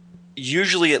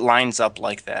it lines up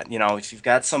like that. If you've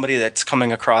got somebody that's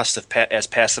coming across as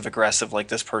passive aggressive like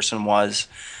this person was,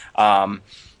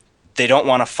 they don't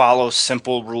want to follow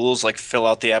simple rules like fill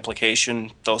out the application,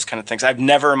 those kind of things. And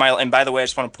by the way, I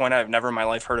just want to point out, I've never in my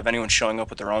life heard of anyone showing up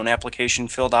with their own application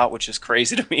filled out, which is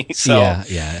crazy to me. So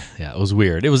Yeah. It was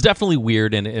weird. It was definitely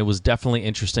weird, and it was definitely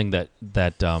interesting that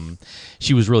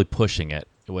she was really pushing it.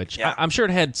 Which I'm sure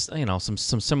it had some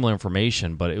similar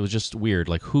information, but it was just weird.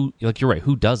 Like you're right.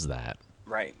 Who does that?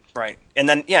 Right. And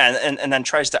then and then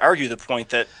tries to argue the point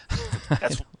that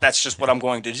that's just what I'm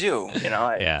going to do.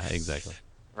 Yeah, exactly.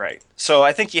 Right. So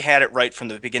I think you had it right from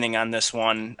the beginning on this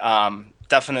one. A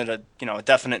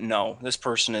definite no. This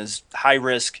person is high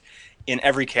risk in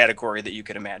every category that you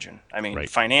could imagine. I mean,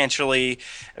 financially.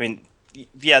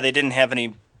 Yeah, they didn't have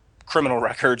any criminal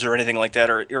records or anything like that,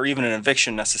 or even an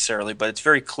eviction necessarily, but it's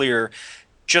very clear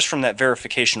just from that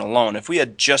verification alone. If we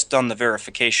had just done the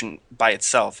verification by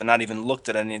itself and not even looked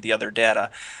at any of the other data,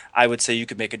 I would say you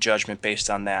could make a judgment based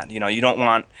on that. You don't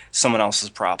want someone else's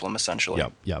problem, essentially.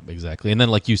 Yep, exactly. And then,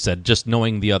 like you said, just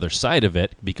knowing the other side of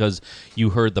it, because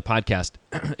you heard the podcast,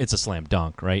 it's a slam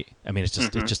dunk, right? I mean, it's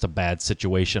just a bad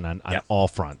situation on all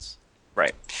fronts.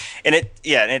 Right. And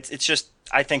it's just,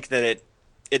 I think that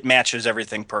it matches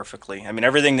everything perfectly. I mean,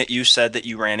 everything that you said that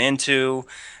you ran into,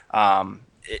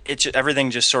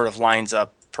 Everything just sort of lines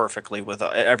up perfectly with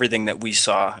everything that we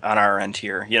saw on our end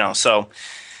here. So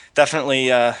definitely,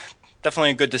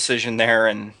 definitely a good decision there.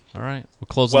 And All right. We're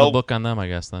closing the book on them, I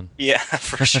guess, then. yeah,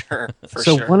 for sure.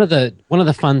 So one of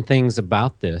the fun things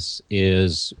about this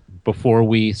is before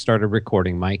we started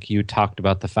recording, Mike, you talked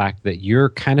about the fact that you're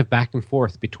kind of back and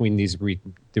forth between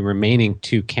the remaining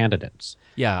two candidates.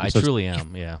 Yeah, I truly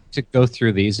am. Yeah. To go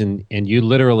through these, and you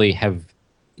literally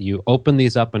you opened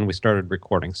these up and we started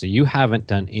recording. So you haven't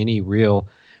done any real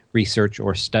research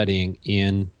or studying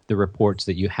in the reports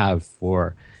that you have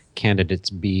for candidates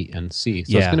B and C.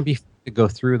 So it's going to be fun to go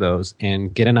through those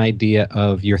and get an idea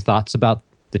of your thoughts about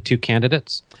the two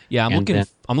candidates. Yeah,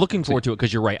 I'm looking forward to it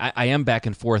because you're right. I am back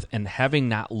and forth, and having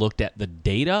not looked at the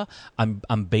data,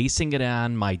 I'm basing it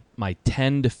on my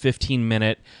 10 to 15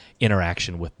 minute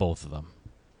interaction with both of them.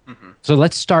 Mm-hmm. So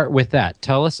let's start with that.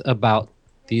 Tell us about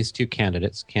these two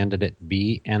candidates, candidate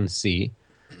B and C,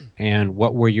 and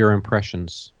what were your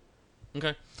impressions?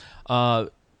 Okay.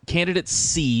 Candidate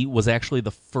C was actually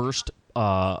the first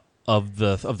of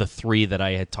the three that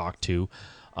I had talked to.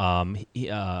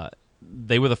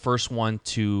 They were the first one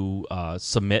to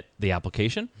submit the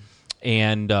application,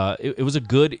 and it was a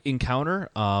good encounter.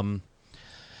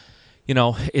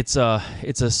 It's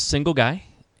a single guy,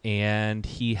 and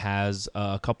he has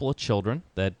a couple of children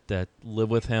that live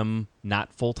with him,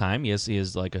 not full time. He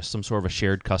is like some sort of a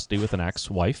shared custody with an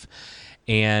ex-wife,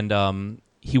 and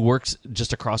he works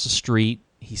just across the street.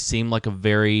 He seemed like a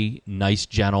very nice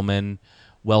gentleman,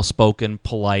 well-spoken,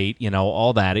 polite,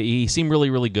 all that. He seemed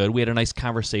really, really good. We had a nice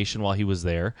conversation while he was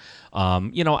there.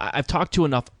 I've talked to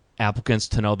enough applicants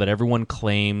to know that everyone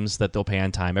claims that they'll pay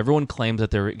on time. Everyone claims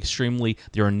that they're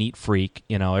a neat freak.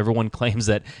 Everyone claims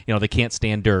that, they can't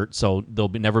stand dirt, so there'll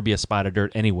never be a spot of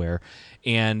dirt anywhere.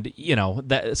 And,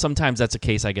 that sometimes that's a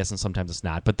case, I guess, and sometimes it's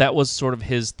not. But that was sort of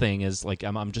his thing, is like,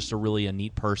 I'm just a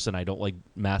neat person. I don't like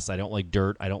mess. I don't like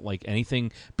dirt. I don't like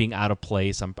anything being out of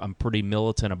place. I'm pretty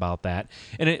militant about that.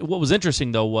 And what was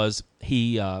interesting, though, was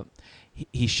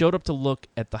he showed up to look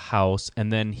at the house,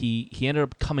 and then he ended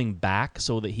up coming back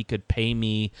so that he could pay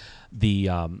me the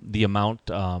amount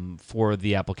for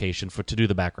the application to do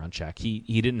the background check.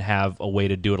 He didn't have a way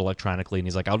to do it electronically, and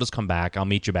he's like, I'll just come back. I'll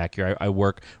meet you back here. I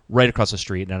work right across the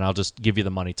street, and I'll just give you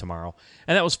the money tomorrow.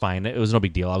 And that was fine. It was no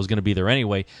big deal. I was going to be there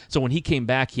anyway. So when he came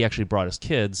back, he actually brought his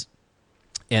kids,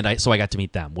 and so I got to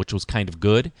meet them, which was kind of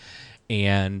good.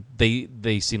 And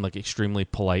they seem like extremely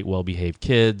polite, well-behaved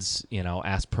kids,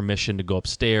 asked permission to go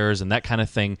upstairs and that kind of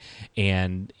thing.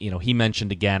 And, he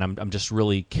mentioned again, I'm just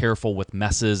really careful with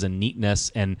messes and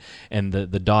neatness. And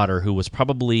the daughter, who was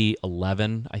probably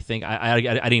 11, I think, I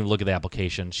didn't even look at the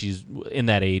application. She's in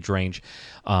that age range,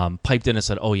 piped in and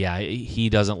said, oh, yeah, he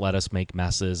doesn't let us make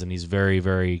messes. And he's very,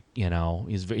 very,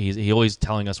 he's always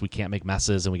telling us we can't make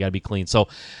messes and we got to be clean. So,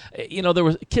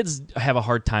 kids have a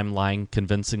hard time lying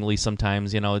convincingly sometimes.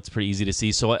 It's pretty easy to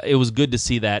see. So it was good to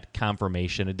see that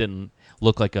confirmation. It didn't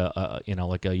look like a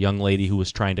young lady who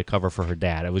was trying to cover for her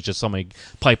dad. It was just somebody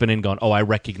piping in going, oh, I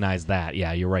recognize that.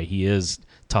 Yeah, you're right. He is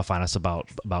tough on us about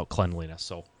cleanliness.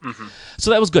 So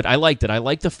so that was good. I liked it. I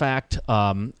liked the fact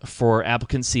for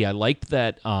applicant C, I liked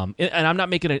that, and I'm not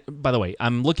making it, by the way,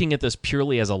 I'm looking at this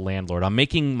purely as a landlord. I'm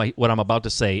making what I'm about to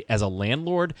say as a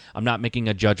landlord. I'm not making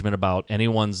a judgment about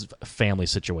anyone's family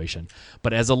situation.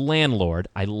 But as a landlord,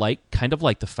 I kind of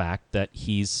like the fact that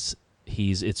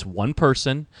it's one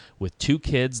person with two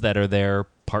kids that are there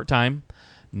part-time,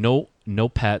 no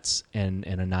pets, and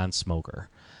a non-smoker.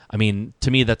 I mean, to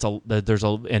me,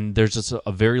 there's just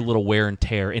a very little wear and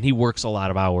tear, and he works a lot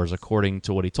of hours according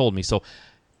to what he told me. So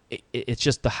it's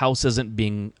just the house isn't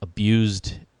being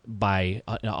abused by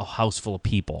a house full of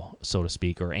people, so to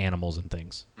speak, or animals and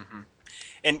things. Mm-hmm.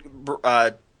 And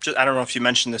I don't know if you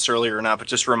mentioned this earlier or not, but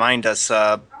just remind us,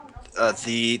 the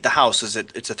house,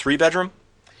 it's a 3-bedroom?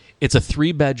 It's a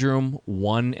 3-bedroom,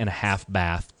 1.5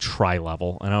 bath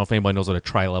tri-level. I don't know if anybody knows what a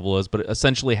tri-level is, but it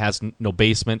essentially has no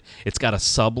basement. It's got a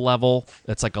sub-level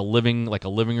that's like a living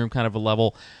room kind of a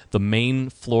level. The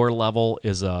main floor level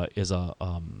is a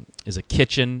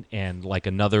kitchen and like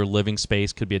another living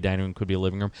space. Could be a dining room, could be a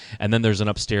living room. And then there's an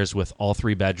upstairs with all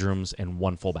 3 bedrooms and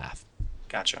 1 full bath.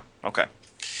 Gotcha. Okay.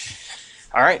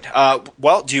 All right.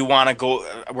 Well, do you want to go?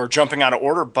 We're jumping out of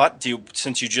order, but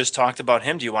since you just talked about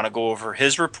him, do you want to go over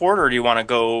his report, or do you want to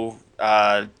go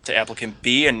to applicant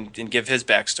B and give his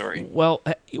backstory? Well,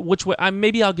 which way?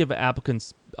 Maybe I'll give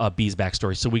applicant B's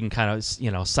backstory, so we can kind of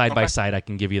side by side. I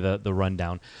can give you the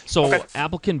rundown. So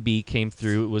applicant B came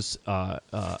through. It was a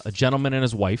gentleman and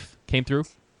his wife came through,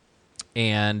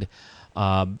 and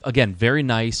again, very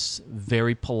nice,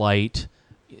 very polite.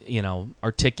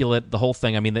 articulate, the whole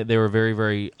thing. I mean, they were very,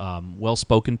 very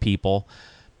well-spoken people,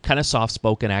 kind of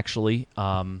soft-spoken, actually.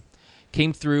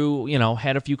 Came through,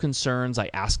 had a few concerns. I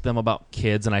asked them about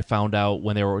kids, and I found out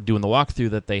when they were doing the walkthrough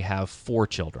that they have 4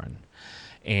 children.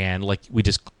 And like we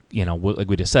just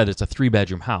said, it's a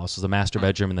 3-bedroom house. It's a master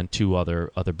bedroom and then 2 other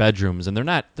bedrooms, and they're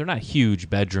not huge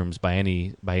bedrooms by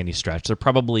any stretch. They're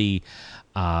probably,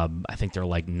 I think they're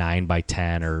like 9 by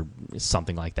 10 or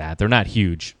something like that. They're not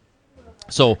huge.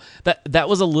 So that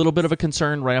was a little bit of a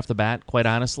concern right off the bat, quite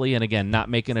honestly. And again, not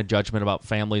making a judgment about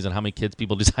families and how many kids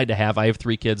people decide to have. I have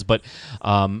 3 kids, but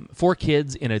 4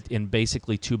 kids in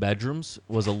basically 2 bedrooms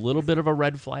was a little bit of a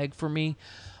red flag for me.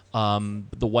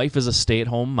 The wife is a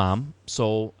stay-at-home mom,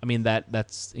 so I mean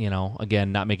that's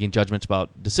again, not making judgments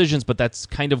about decisions, but that's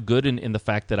kind of good in the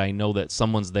fact that I know that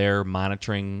someone's there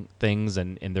monitoring things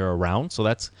and they're around, so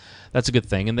that's a good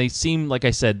thing. And they seem, like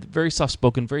I said, very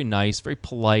soft-spoken, very nice, very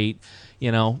polite,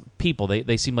 people.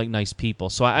 They seem like nice people.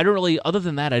 So I don't really, other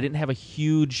than that, I didn't have a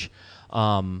huge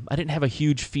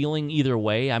feeling either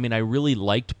way. I mean, I really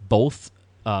liked both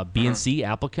B and C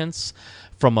applicants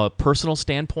from a personal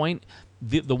standpoint.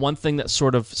 The one thing that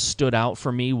sort of stood out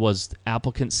for me was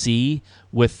applicant C,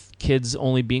 with kids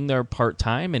only being there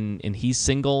part-time, and he's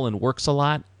single and works a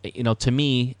lot. To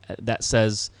me, that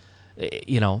says,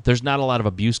 there's not a lot of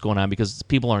abuse going on because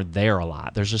people aren't there a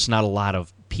lot. There's just not a lot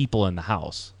of people in the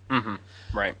house. Mm-hmm.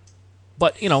 Right.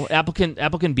 But,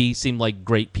 applicant B seemed like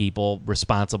great people,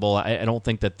 responsible. I don't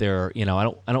think that they're, I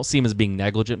don't see them as being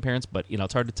negligent parents, but,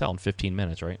 it's hard to tell in 15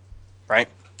 minutes, right? Right.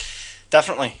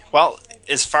 Definitely. Well,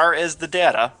 as far as the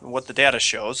data, what the data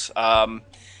shows, I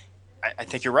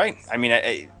think you're right. I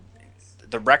mean,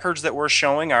 the records that we're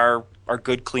showing are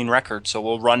good, clean records. So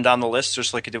we'll run down the list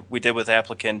just like we did with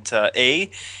applicant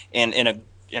A, and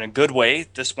in a good way.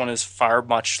 This one is far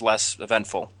much less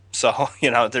eventful. So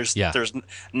there's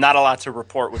not a lot to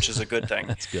report, which is a good thing.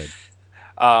 That's good.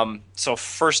 So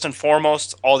first and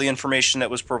foremost, all the information that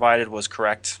was provided was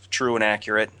correct, true, and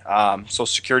accurate. Social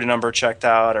security number checked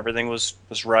out. Everything was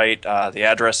right. The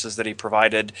addresses that he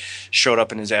provided showed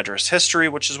up in his address history,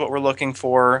 which is what we're looking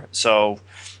for. So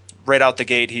right out the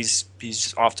gate, he's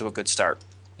off to a good start.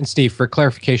 And Steve, for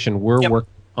clarification, we're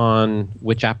working on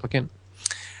which applicant?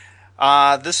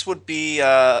 This would be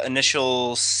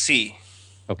initial C.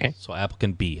 Okay. So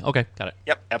applicant B. Okay, got it.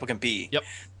 Yep, applicant B. Yep.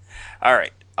 All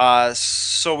right.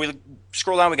 So we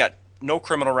scroll down. We got no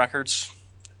criminal records,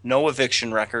 no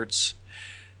eviction records,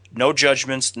 no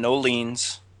judgments, no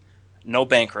liens, no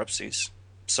bankruptcies.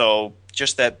 So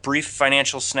just that brief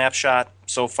financial snapshot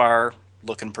so far,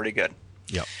 looking pretty good.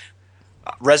 Yep.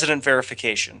 Resident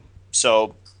verification.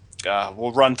 So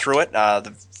we'll run through it.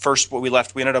 The first, what we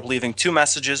ended up leaving 2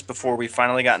 messages before we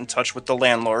finally got in touch with the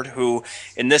landlord, who,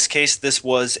 in this case, this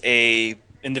was a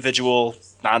individual,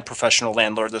 non-professional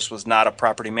landlord. This was not a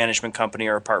property management company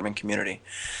or apartment community.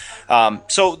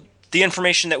 So the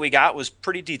information that we got was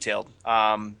pretty detailed.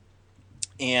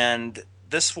 And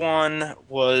this one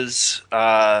was,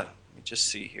 let me just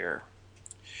see here.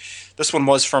 This one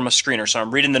was from a screener. So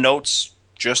I'm reading the notes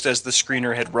just as the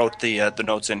screener had wrote the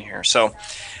notes in here. So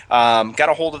got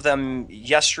a hold of them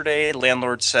yesterday.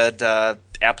 Landlord said the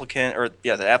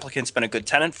applicant's been a good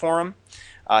tenant for him.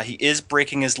 He is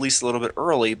breaking his lease a little bit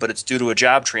early, but it's due to a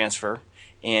job transfer,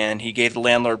 and he gave the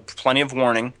landlord plenty of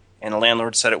warning, and the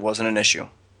landlord said it wasn't an issue.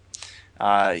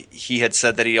 He had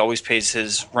said that he always pays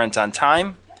his rent on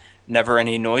time, never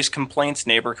any noise complaints,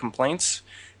 neighbor complaints.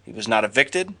 He was not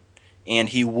evicted, and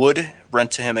he would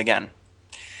rent to him again.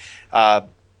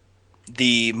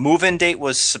 The move-in date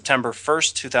was September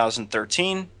 1st,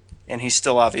 2013, and he's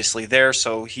still obviously there,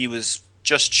 so he was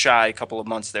just shy a couple of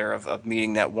months there of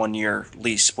meeting that 1-year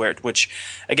lease, which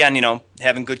again,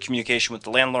 having good communication with the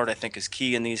landlord I think is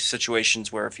key in these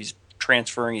situations where if he's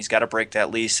transferring, he's got to break that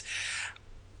lease.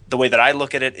 The way that I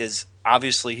look at it is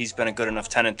obviously he's been a good enough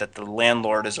tenant that the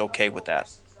landlord is okay with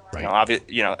that. Right.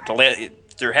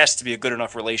 There has to be a good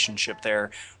enough relationship there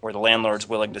where the landlord's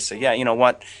willing to say, yeah, you know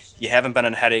what, you haven't been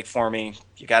a headache for me,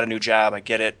 you got a new job, I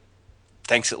get it,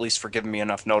 thanks at least for giving me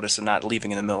enough notice and not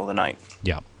leaving in the middle of the night.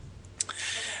 Yeah.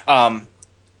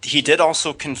 He did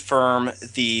also confirm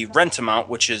the rent amount,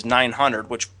 which is $900,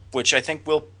 which I think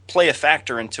will play a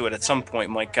factor into it at some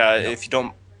point, Mike. If you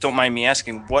don't mind me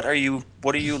asking, what are you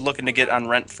looking to get on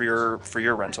rent for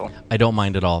your rental? I don't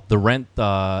mind at all. The rent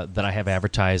that I have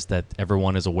advertised that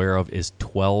everyone is aware of is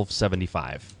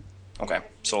 $1,275. Okay,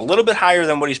 so a little bit higher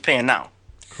than what he's paying now.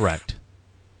 Correct.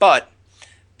 But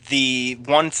the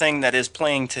one thing that is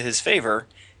playing to his favor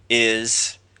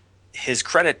is his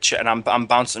credit check, and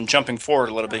I'm jumping forward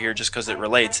a little bit here just because it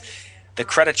relates. the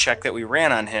credit check that we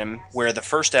ran on him, where the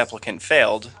first applicant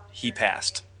failed, he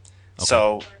passed. Okay.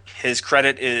 So his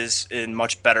credit is in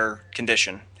much better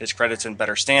condition. His credit's in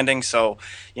better standing. So,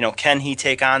 can he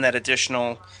take on that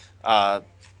additional,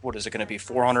 what is it going to be,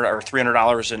 $400 or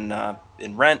 $300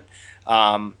 in rent?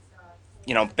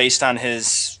 Based on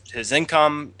his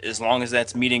income, as long as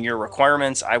that's meeting your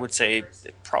requirements, I would say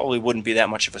it probably wouldn't be that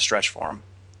much of a stretch for him.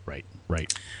 Right.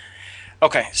 Right.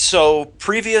 Okay, so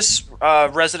previous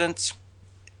residents,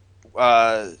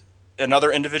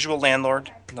 another individual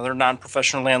landlord, another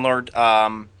non-professional landlord.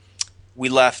 We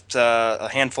left a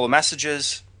handful of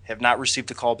messages. Have not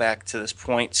received a call back to this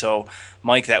point. So,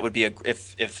 Mike, that would be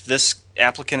if this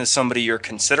applicant is somebody you're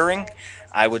considering,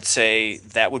 I would say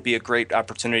that would be a great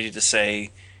opportunity to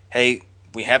say, hey,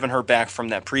 we haven't heard back from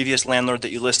that previous landlord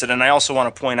that you listed. And I also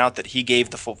want to point out that he gave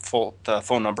the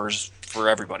phone numbers for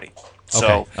everybody.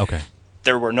 So Okay.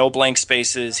 there were no blank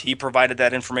spaces. He provided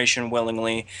that information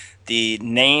willingly. The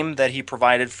name that he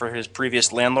provided for his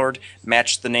previous landlord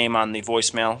matched the name on the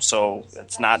voicemail. So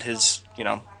it's not his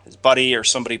buddy or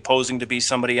somebody posing to be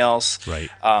somebody else. Right.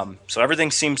 So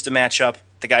everything seems to match up.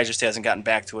 The guy just hasn't gotten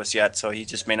back to us yet, so he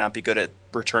just may not be good at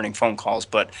returning phone calls.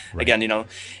 But Right. again,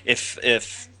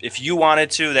 if you wanted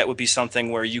to, that would be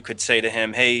something where you could say to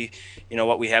him, hey, you know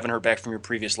what, we haven't heard back from your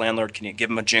previous landlord. Can you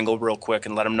give him a jingle real quick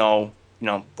and let him know,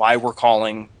 why we're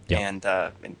calling, Yep. and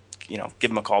give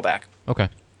him a call back. Okay.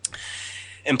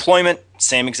 Employment,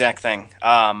 same exact thing.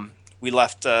 We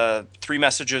left 3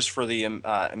 messages for the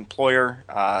employer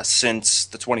since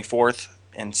the 24th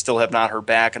and still have not heard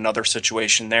back. Another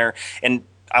situation there. And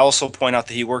I also point out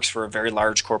that he works for a very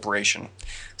large corporation.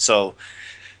 So,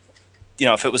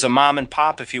 if it was a mom and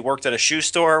pop, if he worked at a shoe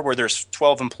store where there's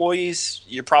 12 employees,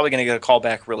 you're probably going to get a call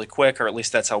back really quick, or at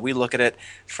least that's how we look at it.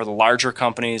 For the larger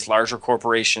companies, larger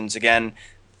corporations, again,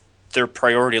 their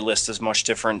priority list is much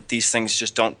different. These things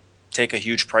just don't take a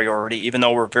huge priority, even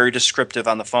though we're very descriptive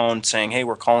on the phone saying, hey,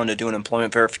 we're calling to do an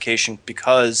employment verification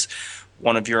because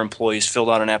one of your employees filled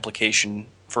out an application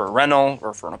for a rental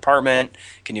or for an apartment.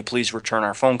 Can you please return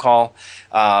our phone call?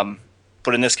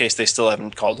 But in this case, they still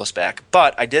haven't called us back.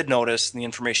 But I did notice in the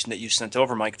information that you sent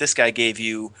over, Mike, this guy gave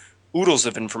you oodles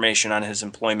of information on his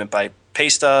employment by pay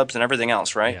stubs and everything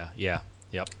else, right? Yeah.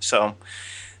 Yep.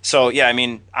 So yeah, I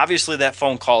mean, obviously that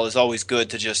phone call is always good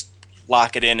to just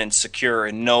lock it in and secure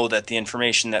and know that the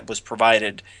information that was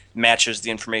provided matches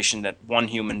the information that one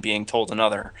human being told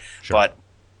another. Sure. But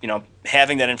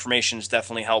having that information is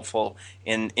definitely helpful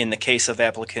in the case of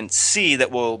applicant C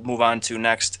that we'll move on to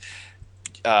next.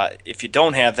 If you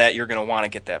don't have that, you're going to want to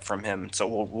get that from him. So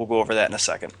we'll go over that in a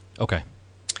second. Okay.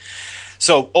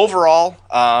 So overall,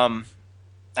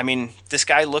 this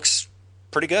guy looks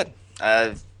pretty good.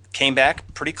 Came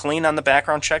back pretty clean on the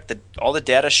background check. All the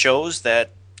data shows that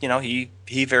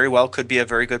he very well could be a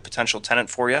very good potential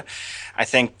tenant for you. I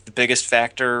think the biggest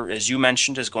factor, as you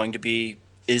mentioned, is going to be,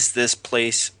 is this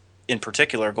place in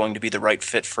particular going to be the right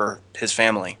fit for his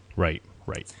family? Right.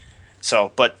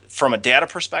 So, but from a data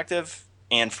perspective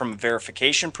and from a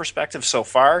verification perspective, so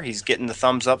far he's getting the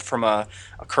thumbs up from a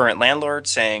current landlord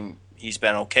saying he's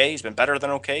been okay. He's been better than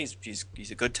okay.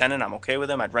 He's a good tenant. I'm okay with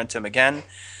him. I'd rent him again.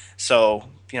 So,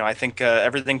 I think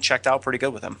everything checked out pretty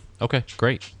good with him. Okay.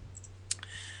 Great.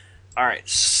 All right.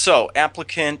 So,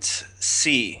 applicant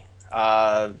C.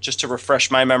 Just to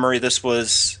refresh my memory, this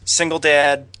was single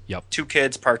dad, Yep. 2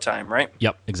 kids, part-time, right?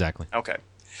 Yep. Exactly. Okay.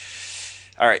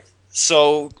 All right.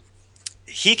 So,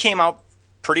 he came out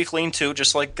pretty clean too,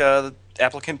 just like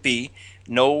applicant B.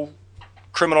 No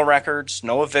criminal records,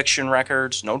 no eviction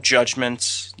records, no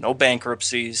judgments, no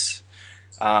bankruptcies.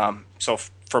 So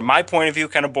from my point of view,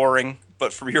 kind of boring,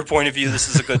 but from your point of view, this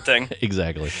is a good thing.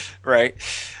 Exactly. Right.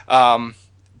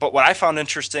 But what I found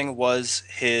interesting was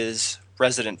his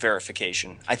resident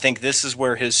verification. I think this is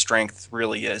where his strength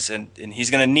really is, and he's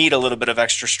going to need a little bit of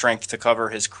extra strength to cover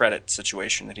his credit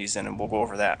situation that he's in, and we'll go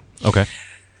over that. Okay.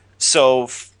 So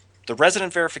the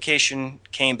resident verification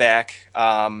came back.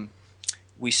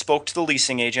 We spoke to the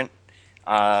leasing agent.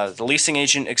 The leasing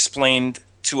agent explained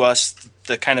to us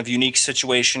the kind of unique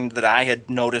situation that I had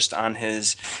noticed on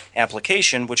his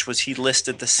application, which was he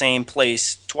listed the same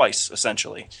place twice,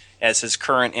 essentially, as his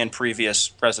current and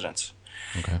previous residence.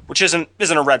 Okay. Which isn't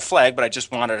a red flag, but I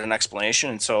just wanted an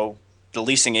explanation. And so the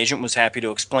leasing agent was happy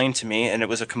to explain to me, and it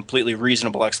was a completely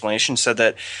reasonable explanation, said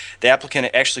that the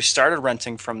applicant actually started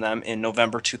renting from them in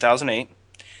November 2008,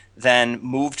 then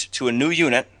moved to a new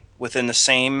unit within the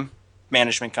same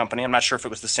management company. I'm not sure if it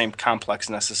was the same complex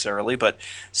necessarily, but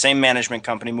same management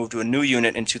company, moved to a new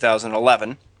unit in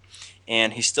 2011,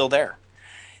 and he's still there.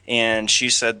 And she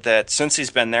said that since he's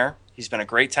been there, he's been a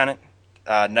great tenant.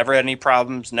 never had any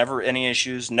problems, never any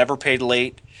issues, never paid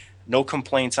late, no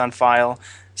complaints on file.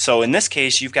 So in this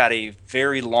case, you've got a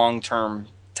very long-term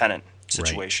tenant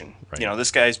situation. Right. You know,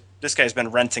 this guy's been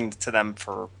renting to them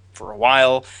for a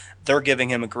while. They're giving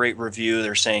him a great review.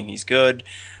 They're saying he's good.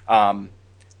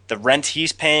 The rent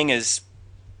he's paying is,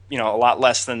 you know, a lot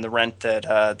less than the rent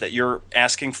that you're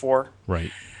asking for.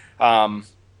 Right.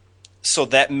 So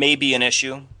that may be an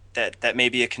issue. That may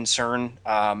be a concern.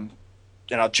 And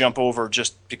I'll jump over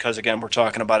just because, again, we're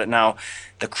talking about it now.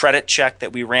 The credit check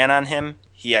that we ran on him,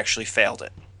 he actually failed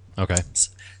it. Okay.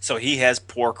 So he has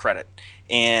poor credit.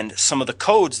 And some of the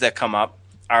codes that come up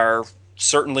are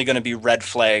certainly going to be red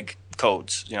flag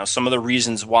codes. You know, some of the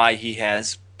reasons why he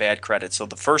has bad credit. So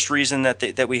the first reason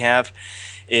that we have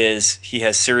is he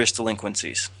has serious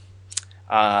delinquencies.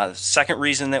 Second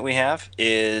reason that we have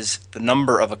is the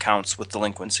number of accounts with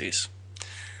delinquencies.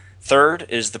 Third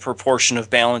is the proportion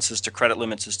of balances to credit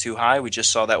limits is too high. We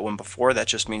just saw that one before. That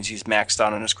just means he's maxed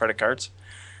out on his credit cards.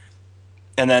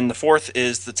 And then the fourth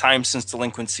is the time since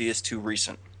delinquency is too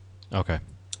recent. Okay.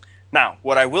 Now,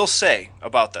 what I will say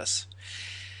about this,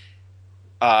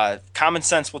 common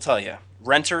sense will tell you,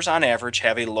 renters on average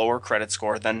have a lower credit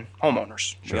score than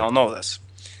homeowners. Sure. We all know this.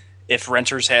 If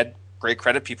renters had great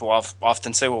credit, people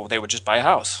often say, well, they would just buy a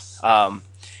house.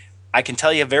 I can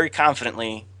tell you very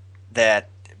confidently that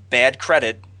bad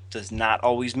credit does not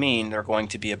always mean they're going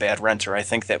to be a bad renter. I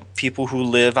think that people who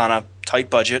live on a tight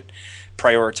budget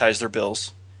prioritize their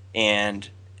bills, and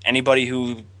anybody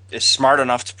who is smart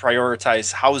enough to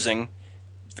prioritize housing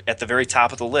at the very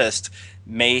top of the list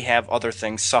may have other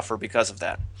things suffer because of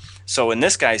that. So in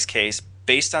this guy's case,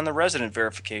 based on the resident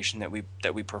verification that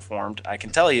we performed, I can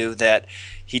tell you that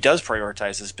he does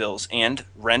prioritize his bills, and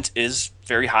rent is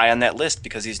very high on that list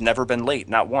because he's never been late,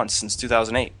 not once since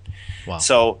 2008. Wow.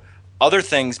 So other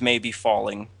things may be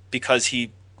falling because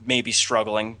he may be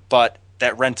struggling, but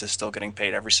that rent is still getting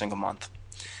paid every single month.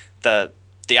 The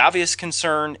obvious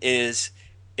concern is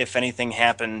if anything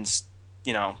happens,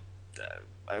 you know,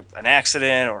 an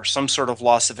accident or some sort of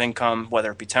loss of income,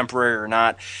 whether it be temporary or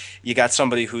not, you got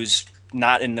somebody who's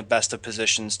not in the best of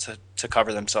positions to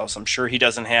cover themselves. I'm sure he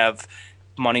doesn't have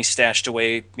money stashed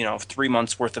away, you know, 3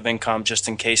 months worth of income just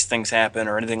in case things happen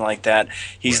or anything like that.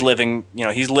 He's living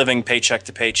paycheck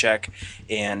to paycheck,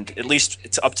 and at least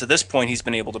it's up to this point he's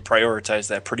been able to prioritize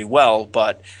that pretty well.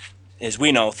 But as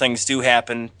we know, things do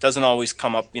happen. Doesn't always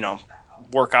come up, you know,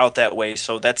 work out that way.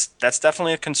 So that's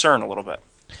definitely a concern a little bit.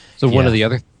 So one of the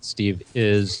other, Steve,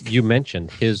 is you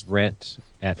mentioned his rent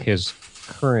at his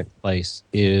current place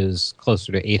is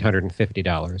closer to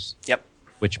 $850. Yep.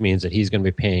 Which means that he's going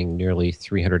to be paying nearly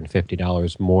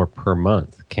 $350 more per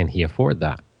month. Can he afford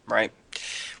that? Right.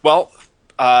 Well,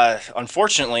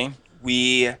 unfortunately,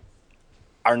 we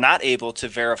are not able to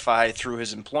verify through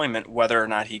his employment whether or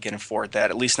not he can afford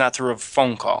that, at least not through a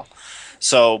phone call.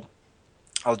 So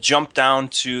I'll jump down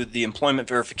to the employment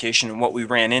verification and what we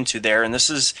ran into there, and this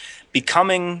is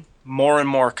becoming more and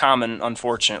more common,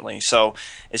 unfortunately. So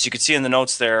as you can see in the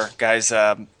notes there, guys,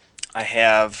 I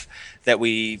have that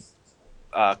we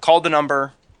called the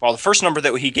number. Well, the first number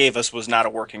that he gave us was not a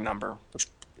working number, which,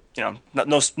 you know,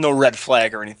 no red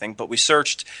flag or anything, but we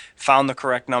searched, found the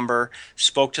correct number,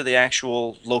 spoke to the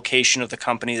actual location of the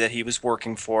company that he was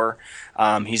working for.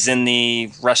 He's in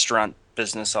the restaurant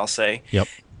business, I'll say. Yep.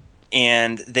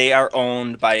 And they are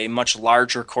owned by a much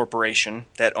larger corporation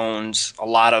that owns a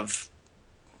lot of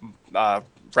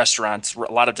restaurants, a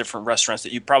lot of different restaurants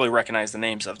that you probably recognize the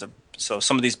names of. So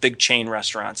some of these big chain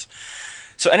restaurants.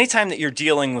 So anytime that you're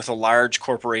dealing with a large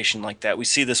corporation like that, we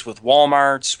see this with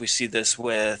Walmart's, we see this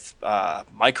with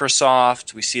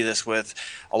Microsoft, we see this with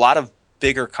a lot of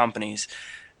bigger companies.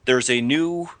 There's a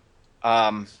new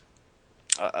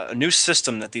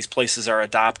system that these places are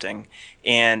adopting,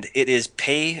 and it is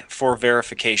pay for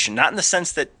verification. Not in the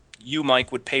sense that you,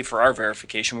 Mike, would pay for our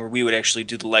verification, where we would actually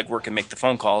do the legwork and make the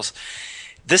phone calls.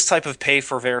 This type of pay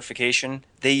for verification,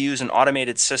 they use an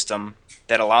automated system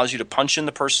that allows you to punch in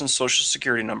the person's social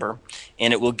security number,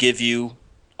 and it will give you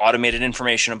automated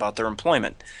information about their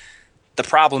employment. The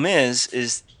problem is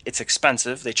it's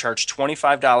expensive. They charge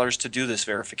 $25 to do this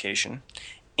verification,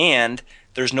 and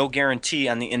there's no guarantee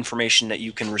on the information that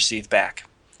you can receive back.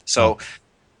 So,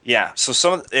 yeah.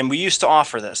 So and we used to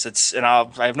offer this. I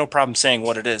have no problem saying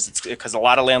what it is. It's because a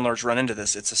lot of landlords run into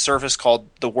this. It's a service called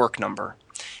the Work Number,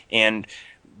 and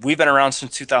we've been around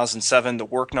since 2007. The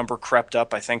Work Number crept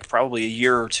up, I think, probably a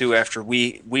year or two after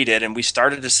we did, and we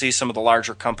started to see some of the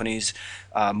larger companies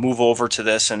move over to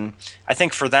this. And I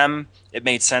think for them, it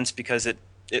made sense because it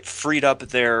it freed up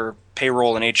their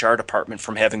payroll and HR department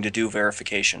from having to do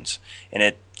verifications, and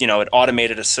it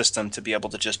automated a system to be able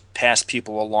to just pass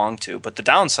people along to. But the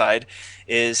downside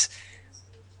is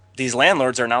these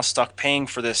landlords are now stuck paying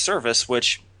for this service,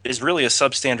 which is really a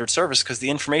substandard service because the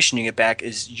information you get back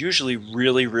is usually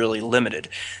really, really limited.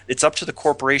 It's up to the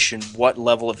corporation what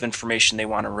level of information they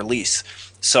want to release.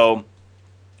 So,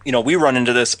 we run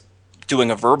into this doing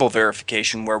a verbal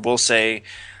verification where we'll say,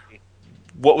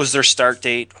 what was their start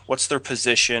date? What's their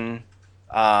position?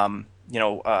 Are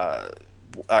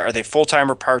they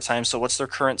full-time or part-time? So what's their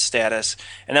current status?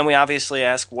 And then we obviously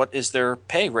ask, what is their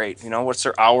pay rate? What's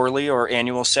their hourly or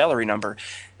annual salary number?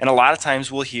 And a lot of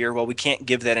times we'll hear, well, we can't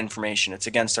give that information. It's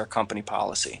against our company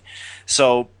policy.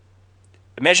 So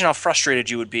imagine how frustrated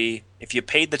you would be if you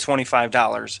paid the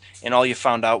 $25 and all you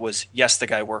found out was, yes, the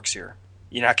guy works here.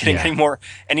 You're not getting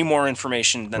any more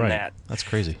information than that. That's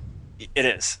crazy. It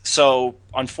is. So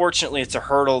unfortunately, it's a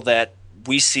hurdle that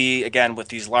we see again with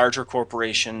these larger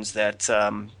corporations that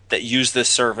use this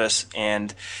service,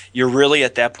 and you're really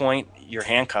at that point you're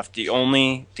handcuffed. The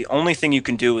only thing you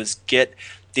can do is get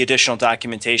the additional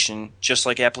documentation, just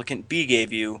like applicant B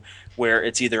gave you, where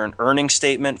it's either an earnings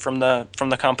statement from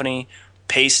the company,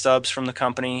 pay stubs from the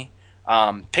company.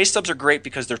 Pay stubs are great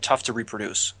because they're tough to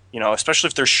reproduce. Especially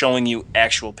if they're showing you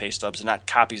actual pay stubs and not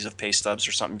copies of pay stubs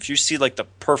or something. If you see like the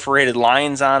perforated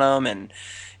lines on them and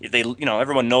they,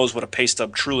 everyone knows what a pay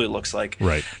stub truly looks like.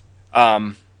 Right.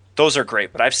 Those are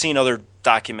great, but I've seen other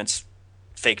documents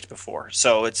faked before.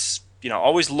 So it's,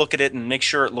 always look at it and make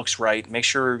sure it looks right. Make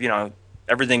sure,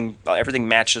 everything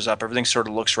matches up. Everything sort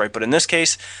of looks right. But in this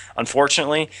case,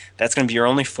 unfortunately, that's going to be your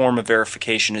only form of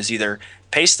verification is either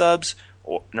pay stubs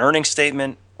or an earnings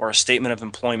statement or a statement of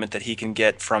employment that he can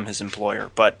get from his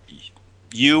employer. But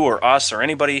you or us or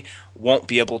anybody won't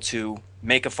be able to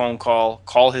make a phone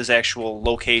call his actual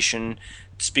location,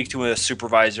 speak to a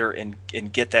supervisor, and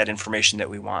get that information that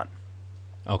we want.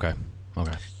 Okay.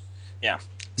 Yeah.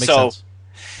 Makes sense.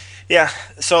 Yeah.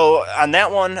 So on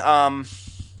that one,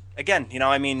 again,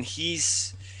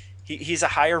 he's a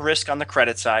higher risk on the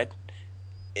credit side.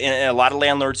 And a lot of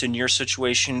landlords in your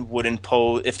situation would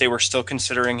impose, if they were still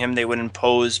considering him, they would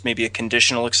impose maybe a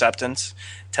conditional acceptance,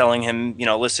 telling him,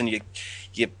 listen, you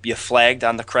flagged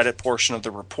on the credit portion of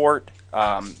the report,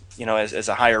 as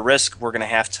a higher risk, we're going to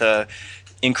have to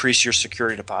increase your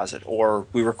security deposit, or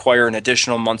we require an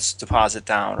additional month's deposit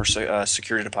down, or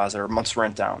security deposit, or a month's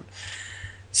rent down.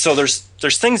 So there's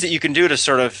things that you can do to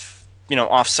sort of,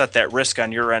 offset that risk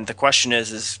on your end. The question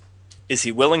is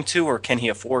he willing to, or can he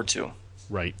afford to?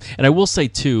 Right. And I will say,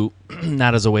 too,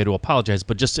 not as a way to apologize,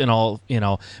 but just in all,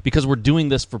 because we're doing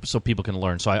this so people can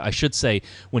learn. So I should say,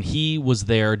 when he was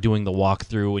there doing the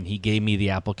walkthrough and he gave me the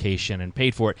application and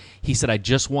paid for it, he said, I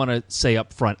just want to say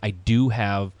up front, I do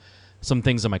have some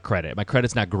things on my credit. My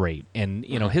credit's not great. And,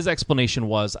 his explanation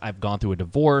was, I've gone through a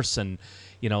divorce and,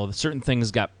 certain things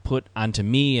got put onto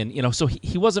me. And, so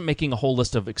he wasn't making a whole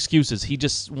list of excuses. He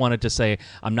just wanted to say,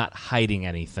 I'm not hiding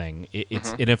anything.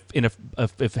 And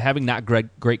if having not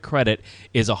great credit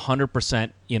is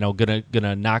 100%,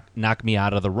 gonna knock me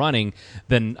out of the running,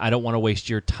 then I don't want to waste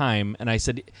your time. And I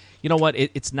said, you know what?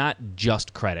 It's not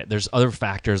just credit. There's other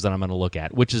factors that I'm going to look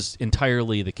at, which is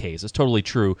entirely the case. It's totally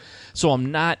true. So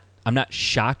I'm not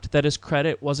shocked that his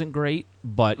credit wasn't great,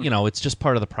 but it's just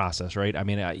part of the process, right? I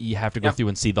mean, you have to go through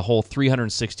and see the whole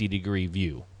 360-degree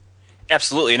view.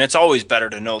 Absolutely, and it's always better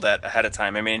to know that ahead of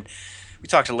time. I mean, we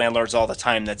talk to landlords all the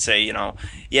time that say,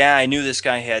 yeah, I knew this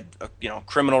guy had a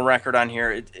criminal record on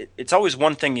here. It's always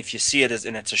one thing if you see it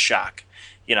and it's a shock,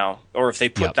 or if they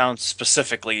put down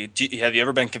specifically, have you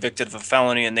ever been convicted of a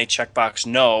felony, and they checkbox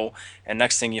no, and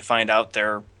next thing you find out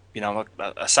they're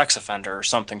a sex offender or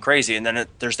something crazy, and then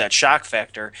there's that shock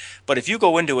factor. But if you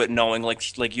go into it knowing,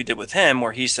 like you did with him,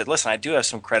 where he said, listen, I do have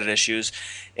some credit issues,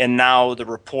 and now the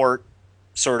report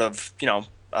sort of,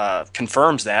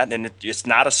 confirms that, and it's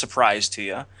not a surprise to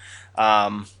you.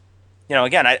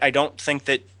 Again, I don't think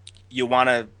that you want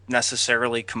to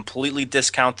necessarily completely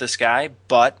discount this guy,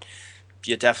 but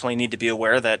you definitely need to be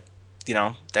aware that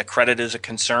that credit is a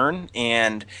concern,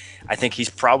 and I think he's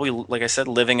probably, like I said,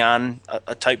 living on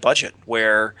a tight budget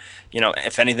where,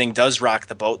 if anything does rock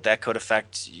the boat, that could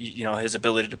affect, his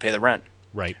ability to pay the rent.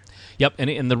 Right. Yep.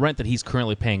 And the rent that he's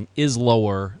currently paying is a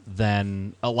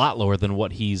lot lower than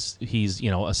what he's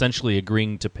essentially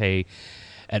agreeing to pay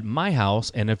at my house.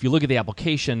 And if you look at the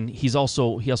application, he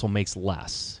also makes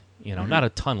less, not a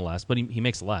ton less, but he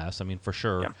makes less. I mean, for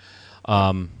sure.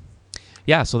 Yeah.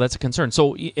 Yeah, so that's a concern.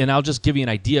 So, and I'll just give you an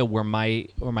idea where my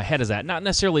head is at. Not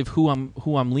necessarily of who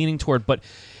I'm leaning toward, but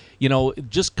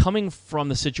just coming from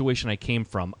the situation I came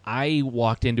from, I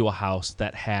walked into a house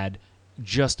that had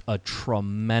just a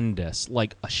tremendous,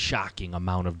 like a shocking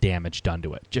amount of damage done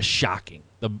to it. Just shocking.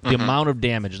 The amount of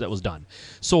damage that was done.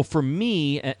 So for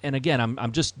me, and again,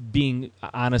 I'm just being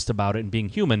honest about it and being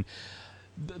human,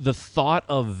 the thought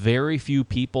of very few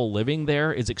people living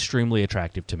there is extremely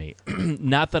attractive to me.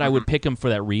 Not that I would pick them for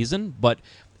that reason, but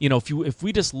if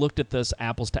we just looked at this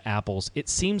apples to apples, it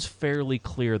seems fairly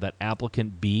clear that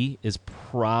applicant B is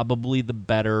probably the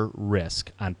better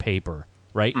risk on paper,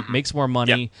 right? Makes more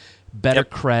money, better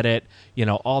credit,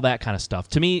 all that kind of stuff.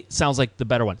 To me, sounds like the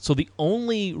better one. So the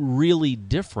only really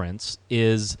difference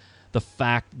is the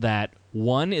fact that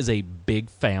one is a big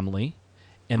family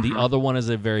and the other one is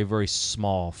a very, very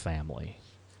small family.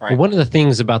 Right. Well, one of the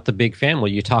things about the big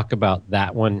family, you talk about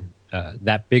that one,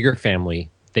 that bigger family,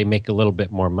 they make a little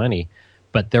bit more money,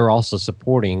 but they're also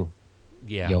supporting,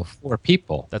 4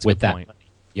 people. That's with a good that point. money.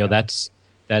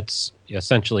 That's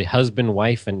essentially husband,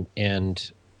 wife, and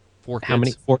 4 kids. How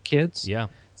many? 4 kids? Yeah.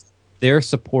 They're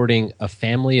supporting a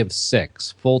family of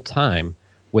 6 full time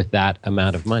with that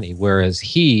amount of money, whereas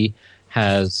he's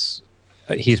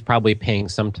probably paying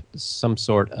some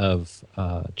sort of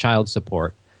child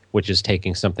support, which is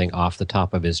taking something off the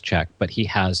top of his check, but he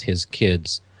has his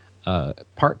kids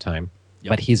part time,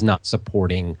 but he's not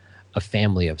supporting a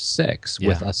family of 6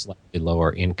 with a slightly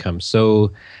lower income.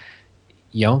 So,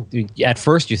 at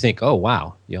first you think, oh,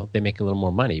 wow, they make a little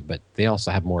more money, but they also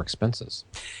have more expenses.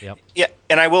 Yep. Yeah,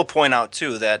 and I will point out,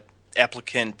 too, that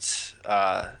applicant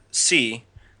C,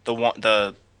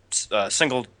 the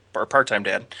single or part-time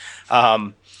dad,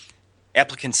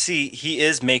 applicant C, he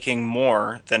is making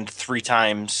more than 3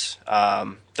 times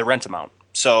the rent amount.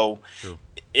 So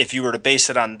if you were to base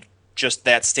it on just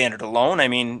that standard alone, I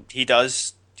mean, he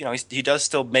does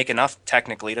still make enough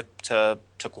technically to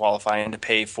qualify and to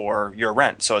pay for your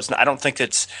rent. So I don't think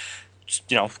it's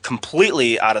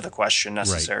completely out of the question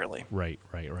necessarily. Right.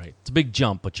 It's a big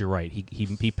jump, but you're right.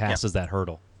 He passes that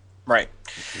hurdle. Right.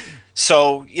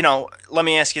 So, let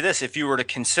me ask you this. If you were to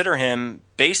consider him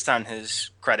based on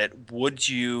his credit, would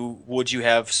you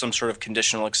have some sort of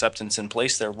conditional acceptance in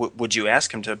place there? Would you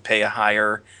ask him to pay a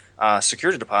higher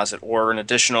security deposit or an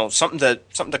additional something to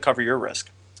cover your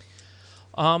risk?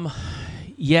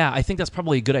 Yeah, I think that's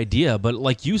probably a good idea. But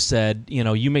like you said,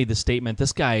 you made the statement,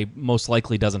 this guy most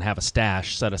likely doesn't have a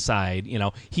stash set aside.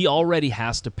 He already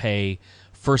has to pay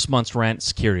first month's rent,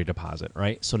 security deposit,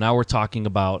 right? So now we're talking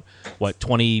about what,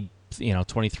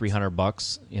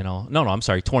 $2,300, No, I'm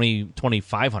sorry,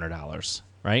 $2,500,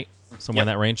 right? Somewhere in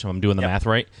that range. I'm doing the math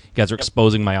right. You guys are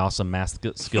exposing my awesome math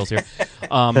skills here.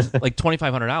 Like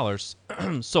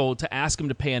 $2,500. So to ask him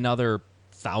to pay another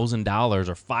 $1,000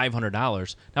 or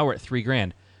 $500, now we're at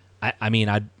 $3,000.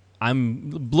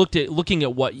 I'm looking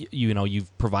at what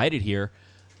you've provided here.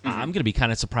 I'm going to be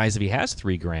kind of surprised if he has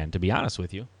 $3,000, to be honest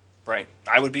with you. Right.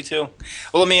 I would be too.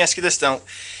 Well, let me ask you this now.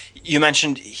 You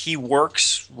mentioned he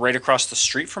works right across the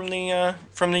street from the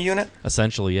unit?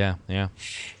 Essentially, yeah.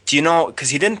 Do you know,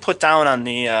 because he didn't put down on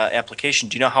the application,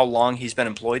 do you know how long he's been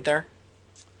employed there?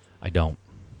 I don't.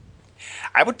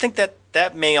 I would think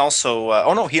that may also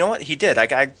oh, no, you know what? He did.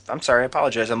 I'm sorry. I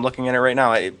apologize. I'm looking at it right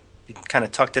now. I kind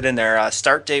of tucked it in there.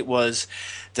 Start date was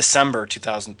December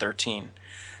 2013.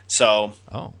 So.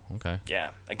 Oh, okay.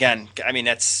 Yeah. Again, I mean,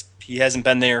 he hasn't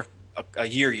been there a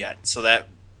year yet. So that,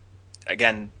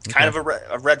 again, kind of a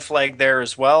red flag there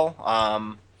as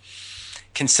well.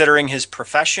 Considering his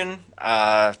profession,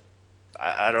 I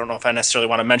don't know if I necessarily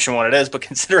want to mention what it is, but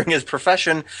considering his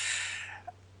profession,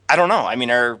 I don't know. I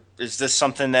mean, is this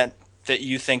something that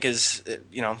you think is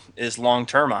long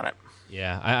term on it?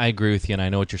 Yeah, I agree with you, and I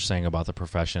know what you're saying about the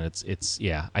profession. It's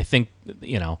I think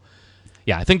I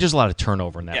think there's a lot of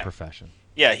turnover in that profession.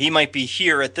 Yeah, he might be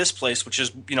here at this place, which is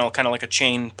kind of like a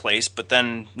chain place, but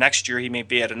then next year he may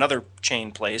be at another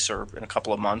chain place, or in a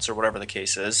couple of months, or whatever the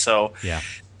case is. So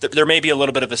there may be a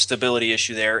little bit of a stability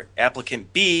issue there.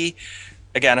 Applicant B,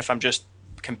 again, if I'm just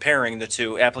comparing the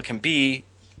two, applicant B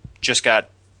just got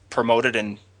promoted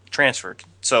and transferred,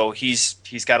 so he's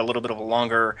got a little bit of a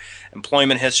longer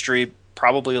employment history,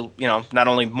 probably not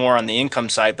only more on the income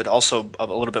side, but also a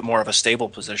little bit more of a stable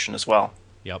position as well.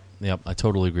 Yep, I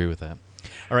totally agree with that.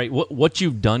 All right, what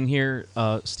you've done here,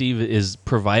 Steve, is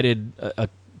provided a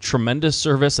tremendous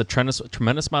service, a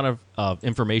tremendous amount of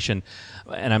information,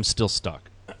 and I'm still stuck.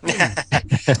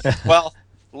 Well,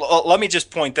 let me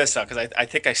just point this out, because I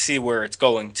think I see where it's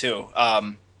going too.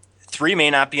 3 may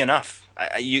not be enough.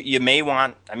 You may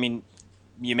want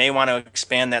to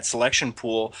expand that selection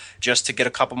pool just to get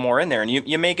a couple more in there, and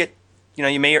you may get,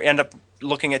 you may end up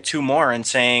looking at 2 more and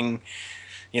saying,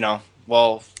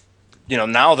 well,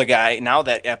 now now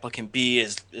that applicant B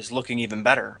is looking even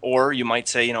better. Or you might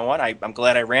say, you know what, I'm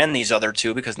glad I ran these other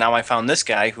two because now I found this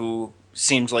guy who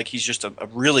seems like he's just a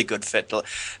really good fit.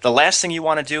 The last thing you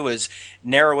want to do is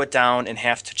narrow it down and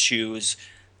have to choose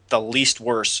the least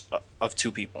worst of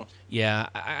two people. Yeah,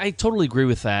 I totally agree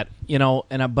with that.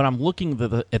 But I'm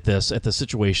looking at the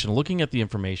situation, looking at the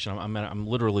information. I'm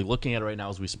literally looking at it right now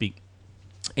as we speak,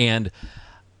 and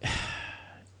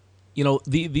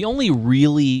the only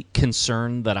really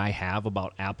concern that I have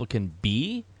about applicant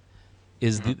B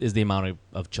is the amount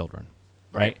of children,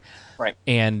 right? Right.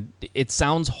 And it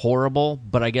sounds horrible,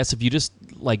 but I guess if you just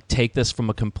take this from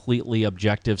a completely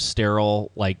objective,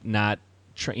 sterile, not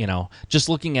just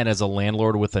looking at it as a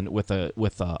landlord with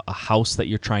a house that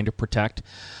you're trying to protect,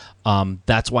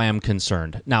 that's why I'm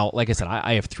concerned. Now, like I said,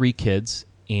 I have 3 kids,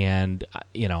 and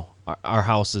our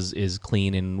house is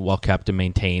clean and well kept and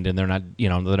maintained, and they're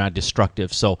not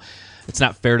destructive. So it's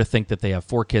not fair to think that they have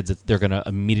 4 kids that they're going to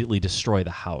immediately destroy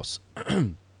the house.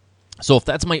 So if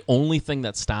that's my only thing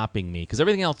that's stopping me, because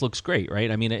everything else looks great, right?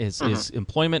 I mean, his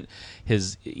employment,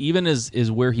 his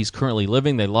where he's currently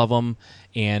living, they love him,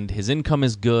 and his income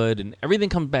is good, and everything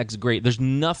comes back as great. There's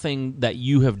nothing that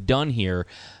you have done here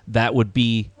that would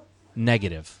be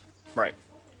negative. Right.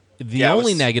 The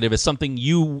only negative is something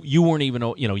you weren't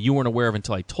even you weren't aware of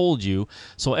until I told you.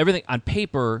 So everything on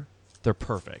paper, they're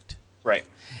perfect. Right.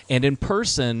 And in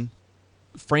person,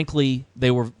 frankly, they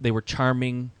were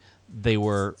charming. They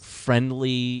were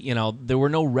friendly. There were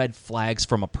no red flags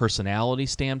from a personality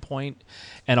standpoint.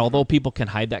 And although people can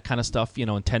hide that kind of stuff,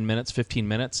 in 10 minutes, 15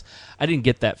 minutes, I didn't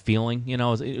get that feeling.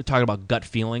 You're talking about gut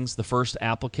feelings. The first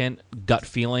applicant, gut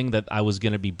feeling that I was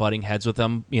going to be butting heads with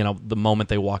them, the moment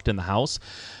they walked in the house.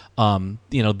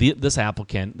 This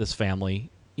applicant, this family,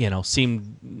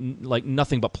 seemed like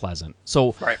nothing but pleasant.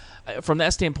 So from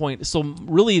that standpoint, so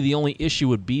really the only issue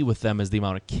would be with them is the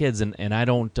amount of kids, and I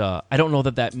don't know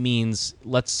that means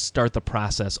let's start the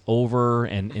process over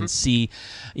and see.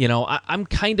 I'm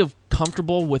kind of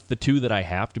comfortable with the 2 that I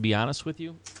have, to be honest with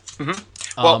you.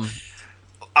 Well,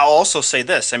 I'll also say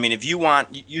this. I mean, if you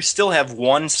want, you still have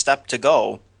one step to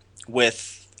go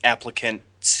with applicant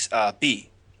B,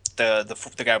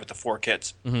 the guy with the 4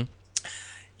 kids.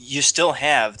 You still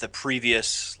have the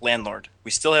previous landlord.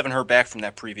 We still haven't heard back from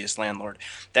that previous landlord.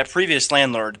 That previous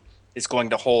landlord is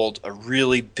going to hold a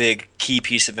really big key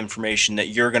piece of information that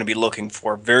you're going to be looking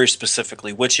for very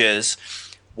specifically, which is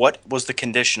what was the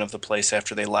condition of the place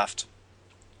after they left.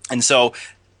 And so,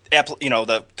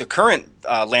 the current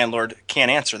landlord can't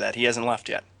answer that. He hasn't left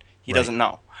yet. He doesn't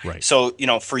know. Right. So,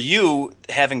 for you,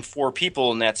 having 4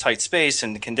 people in that tight space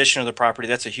and the condition of the property,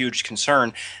 that's a huge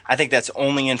concern. I think that's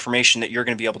only information that you're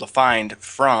going to be able to find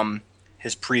from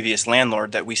his previous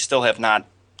landlord that we still have not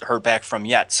heard back from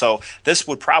yet. So this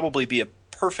would probably be a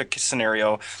perfect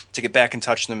scenario to get back in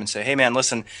touch with them and say, hey, man,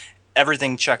 listen,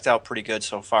 everything checked out pretty good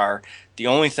so far. The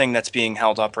only thing that's being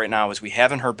held up right now is we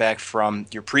haven't heard back from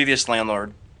your previous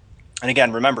landlord. And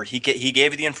again, remember, he gave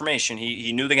you the information.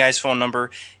 He knew the guy's phone number.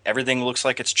 Everything looks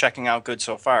like it's checking out good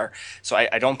so far. So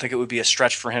I don't think it would be a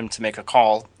stretch for him to make a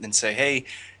call and say, hey,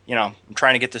 I'm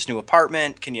trying to get this new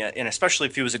apartment. Can you? And especially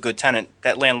if he was a good tenant,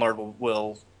 that landlord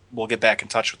will get back in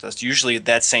touch with us. Usually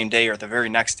that same day or the very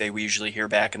next day, we usually hear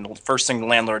back. And the first thing the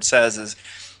landlord says is,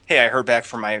 hey, I heard back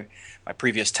from my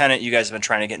previous tenant. You guys have been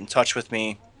trying to get in touch with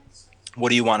me. What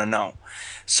do you want to know?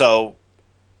 So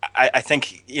I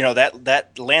think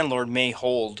that landlord may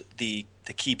hold the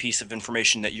key piece of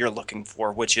information that you're looking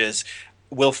for, which is,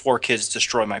 will 4 kids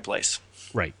destroy my place?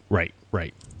 Right.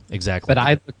 Exactly.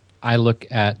 But I look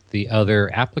at the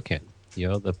other applicant,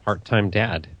 the part-time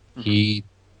dad. Mm-hmm.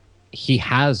 He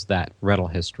has that rental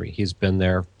history. He's been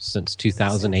there since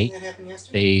 2008.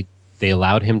 They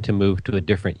allowed him to move to a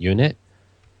different unit.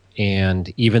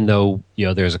 And even though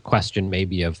there's a question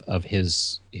maybe of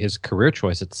his career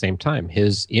choice, at the same time,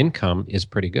 his income is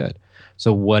pretty good.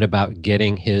 So what about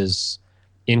getting his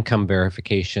income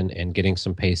verification and getting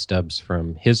some pay stubs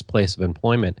from his place of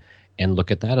employment and look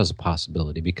at that as a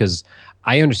possibility? Because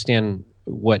I understand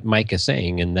what Mike is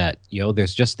saying in that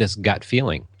there's just this gut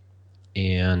feeling,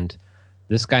 and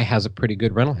this guy has a pretty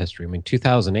good rental history. I mean,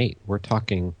 2008, we're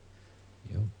talking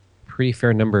pretty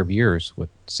fair number of years, with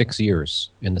 6 years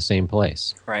in the same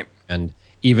place. Right. And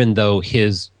even though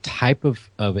his type of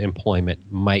employment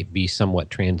might be somewhat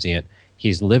transient,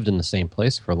 he's lived in the same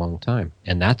place for a long time.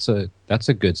 And that's a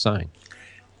good sign.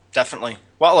 Definitely.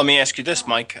 Well, let me ask you this,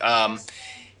 Mike.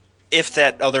 If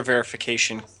that other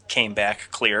verification came back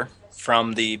clear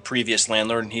from the previous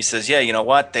landlord and he says, yeah, you know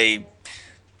what, a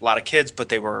lot of kids, but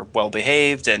they were well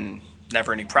behaved and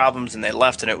never any problems and they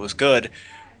left and it was good,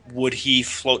 would he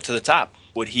float to the top?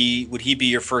 would he be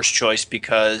your first choice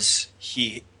because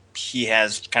he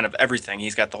has kind of everything?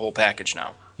 He's got the whole package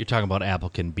now. You're talking about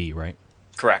applicant B, right?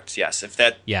 Correct. Yes.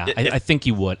 I think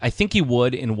he would. I think he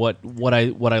would. And what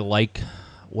I like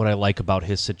about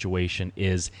his situation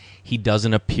is he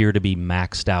doesn't appear to be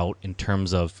maxed out in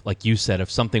terms of, like you said, if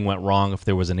something went wrong, if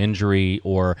there was an injury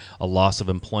or a loss of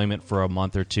employment for a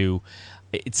month or two,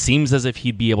 it seems as if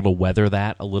he'd be able to weather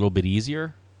that a little bit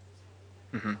easier.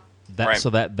 Mm-hmm. Right. So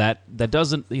that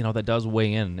doesn't, that does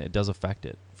weigh in. It does affect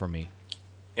it for me.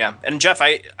 Yeah, and Jeff,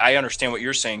 I understand what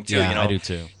you're saying too. Yeah, I do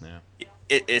too. Yeah.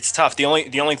 It's tough. The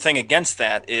only thing against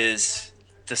that is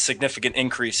the significant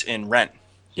increase in rent.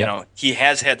 Yep. He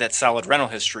has had that solid rental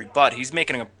history, but he's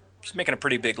making a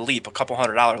pretty big leap, a couple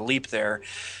 $100 leap there.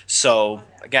 So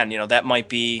again, that might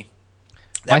be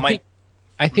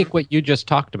I think what you just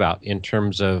talked about in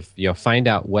terms of find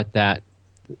out what that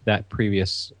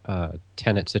previous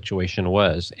tenant situation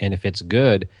was, and if it's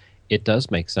good, it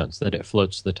does make sense that it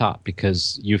floats to the top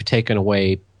because you've taken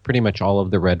away pretty much all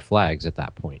of the red flags at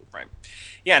that point. Right.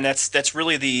 Yeah, and that's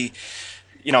really the,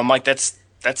 Mike, that's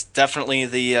definitely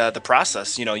the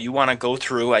process. You want to go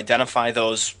through, identify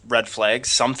those red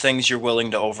flags. Some things you're willing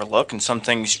to overlook, and some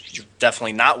things you're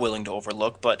definitely not willing to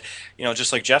overlook. But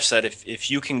just like Jeff said,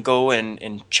 if you can go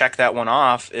and check that one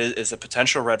off as a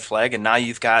potential red flag, and now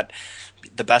you've got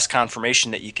the best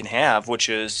confirmation that you can have, which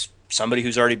is somebody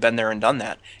who's already been there and done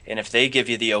that. And if they give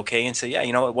you the okay and say, yeah,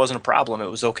 it wasn't a problem,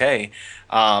 it was okay,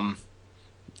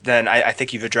 then I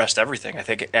think you've addressed everything. I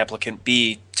think applicant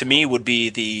B, to me, would be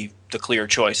the clear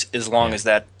choice as long as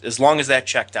that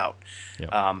checked out. Yep.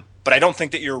 But I don't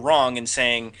think that you're wrong in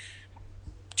saying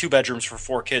 2 bedrooms for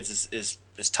 4 kids is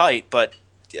tight. But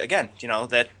again,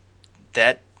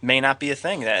 that may not be a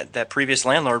thing. That previous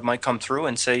landlord might come through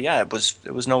and say, yeah, it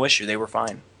was no issue. They were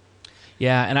fine.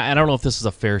 Yeah, and I don't know if this is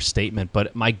a fair statement,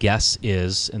 but my guess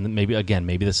is, and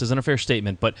maybe this isn't a fair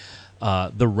statement, but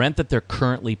the rent that they're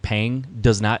currently paying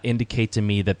does not indicate to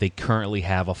me that they currently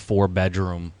have a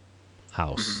 4-bedroom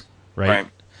house, right?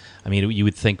 I mean, you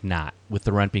would think not, with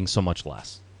the rent being so much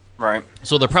less. Right.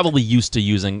 So they're probably used to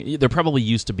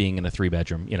being in a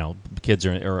 3-bedroom. Kids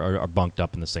are bunked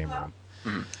up in the same room.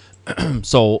 Mm-hmm.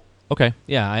 So. Okay,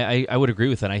 yeah, I would agree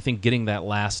with that. I think getting that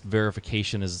last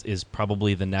verification is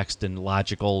probably the next and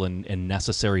logical and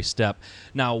necessary step.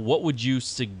 Now, what would you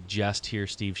suggest here,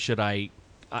 Steve? Should I'll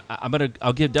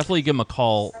definitely give him a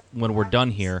call when we're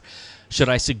done here. Should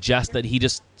I suggest that he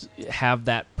just have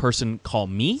that person call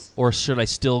me, or should I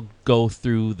still go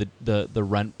through the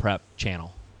rent prep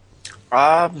channel?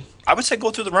 I would say go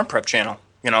through the rent prep channel.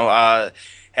 Have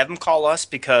them call us,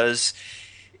 because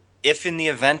if in the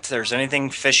event there's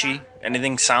anything fishy,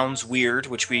 anything sounds weird,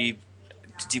 which we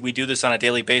do this on a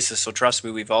daily basis, so trust me,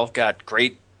 we've all got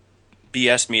great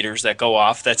BS meters that go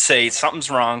off that say something's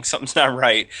wrong, something's not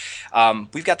right.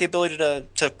 We've got the ability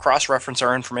to cross-reference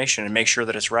our information and make sure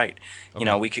that it's right.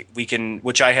 Okay. We can,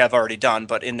 which I have already done,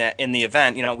 but in the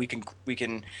event, we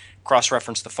can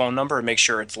cross-reference the phone number and make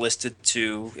sure it's listed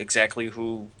to exactly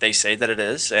who they say that it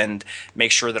is, and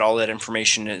make sure that all that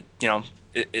information,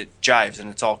 it jives and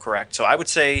it's all correct. So I would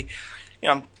say,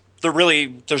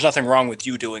 there's nothing wrong with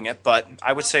you doing it, but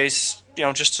I would say,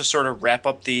 just to sort of wrap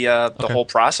up the whole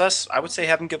process, I would say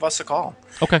have them give us a call.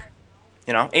 Okay.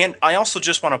 And I also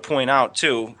just want to point out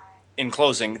too, in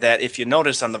closing, that if you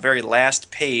notice on the very last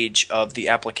page of the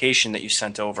application that you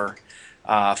sent over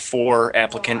for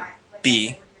applicant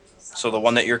B, so the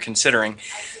one that you're considering,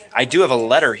 I do have a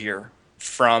letter here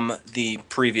from the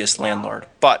previous landlord,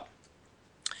 but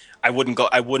I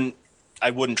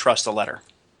wouldn't trust a letter.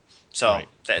 So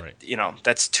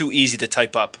that's too easy to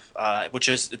type up,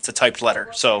 it's a typed letter.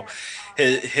 So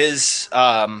his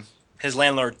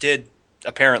landlord did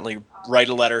apparently write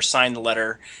a letter, sign the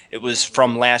letter. It was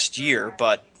from last year,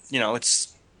 but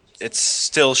it's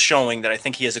still showing that I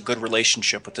think he has a good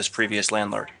relationship with this previous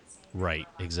landlord. Right,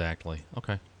 exactly.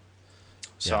 Okay.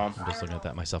 So I'm just looking at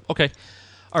that myself. Okay.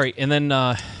 All right, and then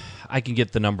I can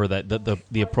get the number that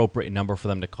the appropriate number for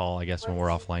them to call, I guess, when we're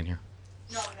offline here.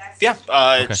 Yeah,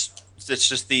 okay. It's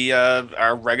just the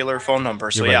our regular phone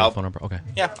number. So phone number. Okay.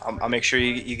 Yeah, I'll make sure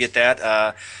you get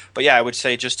that. But yeah, I would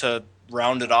say just to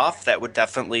round it off, that would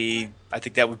definitely, I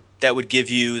think that would give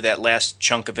you that last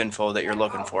chunk of info that you're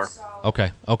looking for.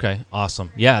 Okay.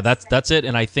 Awesome. Yeah, that's it.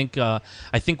 And I think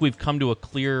we've come to a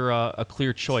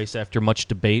clear choice after much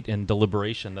debate and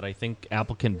deliberation that I think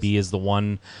applicant B is the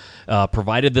one,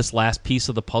 provided this last piece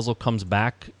of the puzzle comes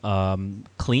back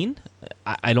clean.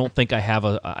 I don't think I have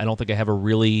a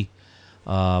really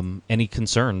any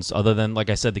concerns other than, like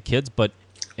I said, the kids. But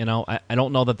I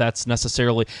don't know that that's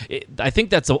necessarily. I think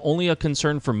that's only a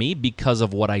concern for me because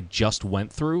of what I just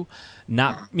went through.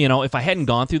 Not, if I hadn't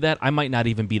gone through that, I might not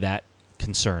even be that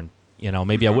concerned.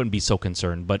 Maybe I wouldn't be so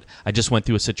concerned. But I just went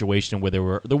through a situation where there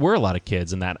were a lot of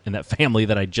kids in that family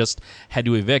that I just had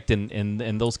to evict,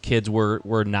 and those kids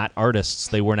were not artists.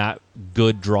 They were not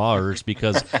good drawers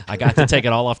because I got to take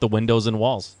it all off the windows and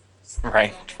walls.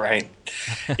 Right.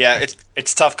 Yeah,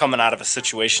 it's tough coming out of a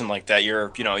situation like that.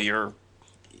 You're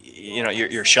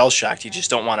shell shocked. You just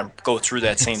don't want to go through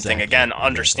that same thing again,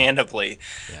 understandably.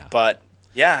 Yeah. But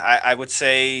yeah, I would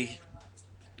say,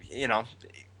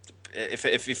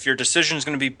 if your decision is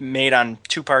going to be made on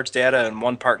 2 parts data and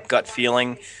 1 part gut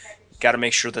feeling, you got to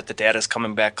make sure that the data is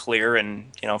coming back clear.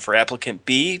 And for applicant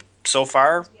B, so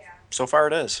far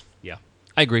it is. Yeah,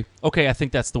 I agree. Okay, I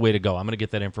think that's the way to go. I'm going to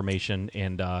get that information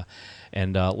and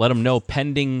let them know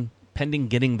pending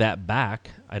getting that back.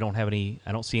 I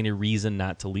don't see any reason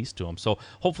not to lease to them. So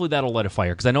hopefully that'll light a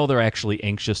fire, because I know they're actually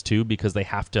anxious too, because they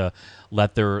have to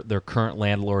let their current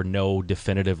landlord know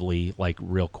definitively, like,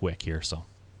 real quick here. So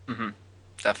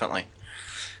Definitely.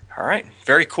 All right,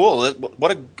 very cool.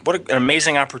 What an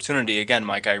amazing opportunity again,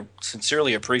 Mike. I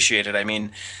sincerely appreciate it. I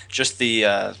mean, just the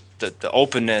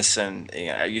openness, and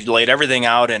you laid everything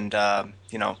out, and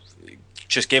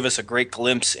just gave us a great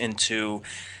glimpse into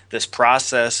this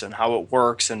process and how it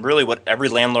works, and really what every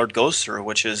landlord goes through,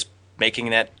 which is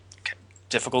making that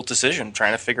difficult decision,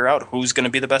 trying to figure out who's going to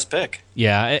be the best pick.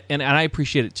 Yeah, and I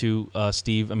appreciate it too,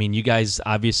 Steve. I mean, you guys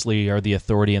obviously are the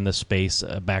authority in this space,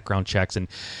 background checks, and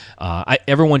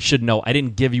everyone should know I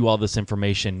didn't give you all this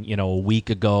information, a week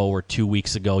ago or 2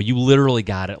 weeks ago. You literally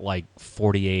got it like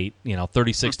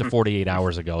 36 to 48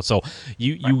 hours ago. So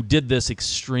you did this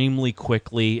extremely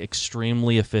quickly,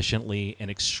 extremely efficiently, and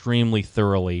extremely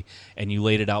thoroughly, and you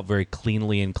laid it out very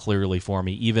cleanly and clearly for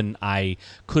me. Even I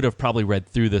could have probably read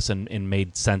through this and made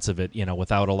sense of it,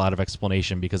 without a lot of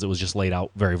explanation, because it was just laid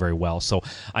out very, very well. So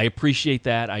I appreciate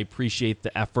that. I appreciate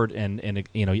the effort, and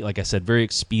like I said, very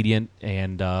expedient,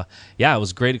 and it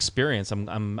was a great experience.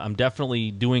 I'm definitely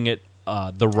doing it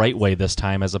the right way this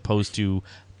time, as opposed to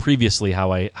previously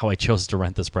how I chose to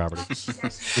rent this property.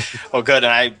 Well, good,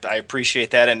 and I appreciate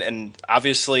that, and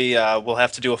obviously we'll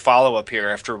have to do a follow-up here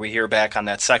after we hear back on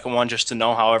that second one, just to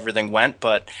know how everything went.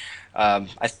 But I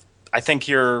think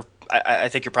you're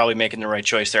probably making the right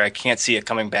choice there. I can't see it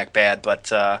coming back bad,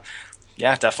 but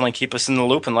definitely keep us in the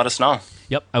loop and let us know.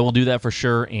 Yep, I will do that for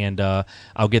sure, and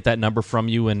I'll get that number from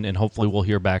you, and hopefully we'll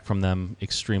hear back from them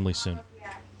extremely soon.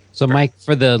 So, Mike,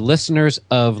 for the listeners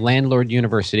of Landlord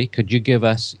University, could you give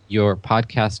us your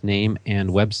podcast name and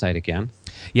website again?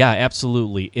 Yeah,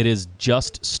 absolutely. It is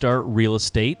Just Start Real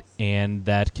Estate, and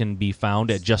that can be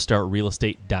found at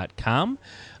juststartrealestate.com.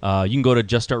 You can go to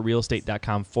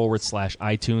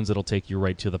juststartrealestate.com/iTunes. It'll take you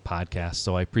right to the podcast.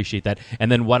 So I appreciate that.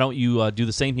 And then why don't you do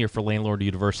the same here for Landlord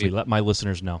University? Let my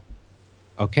listeners know.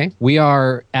 Okay. We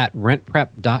are at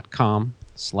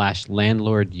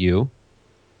rentprep.com/landlordu,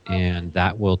 and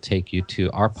that will take you to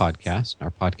our podcast.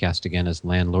 Our podcast, again, is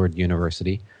Landlord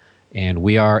University. And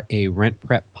we are a rent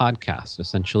prep podcast.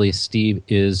 Essentially, Steve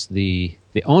is the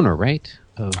owner, right?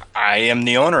 I am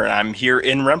the owner, and I'm here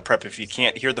in rent prep. If you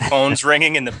can't hear the phones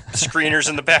ringing and the screeners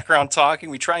in the background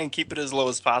talking, we try and keep it as low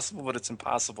as possible, but it's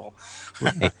impossible.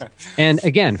 Right. And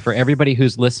again, for everybody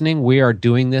who's listening, we are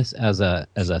doing this as a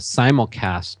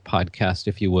simulcast podcast,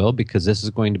 if you will, because this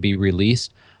is going to be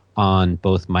released on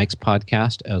both Mike's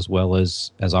podcast as well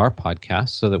as our podcast,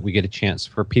 so that we get a chance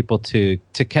for people to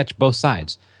catch both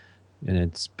sides. And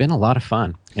it's been a lot of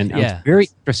fun. And it's very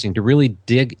interesting to really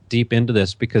dig deep into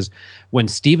this, because when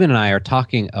Steven and I are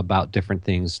talking about different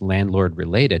things landlord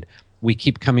related, we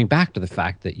keep coming back to the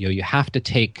fact that you have to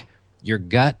take your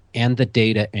gut and the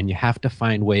data, and you have to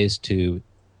find ways to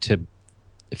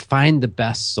find the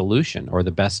best solution or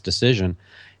the best decision.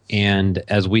 And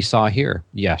as we saw here,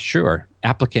 yeah, sure,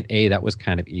 applicant A, that was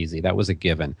kind of easy. That was a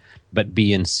given. But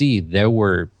B and C, there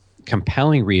were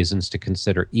compelling reasons to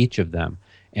consider each of them.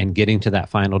 And getting to that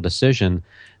final decision,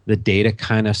 the data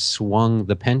kind of swung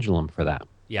the pendulum for that.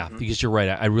 Yeah, because you're right.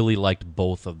 I really liked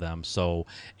both of them. So,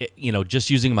 just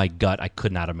using my gut, I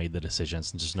could not have made the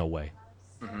decisions. There's just no way.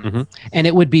 Mm-hmm. And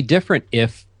it would be different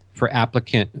if, for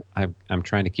applicant, I'm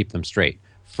trying to keep them straight,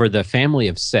 for the family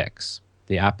of 6,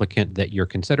 the applicant that you're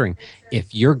considering,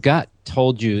 if your gut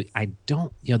told you,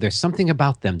 there's something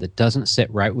about them that doesn't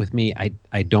sit right with me,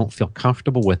 I don't feel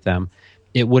comfortable with them,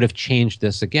 it would have changed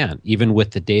this again. Even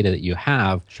with the data that you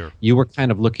have, sure, you were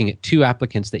kind of looking at 2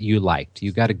 applicants that you liked.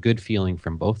 You got a good feeling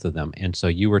from both of them. And so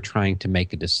you were trying to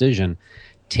make a decision,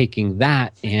 taking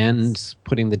that and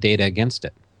putting the data against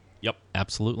it. Yep,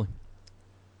 absolutely.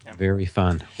 Very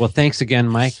fun. Well, thanks again,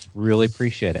 Mike. Really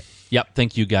appreciate it. Yep.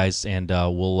 Thank you guys, and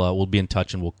we'll be in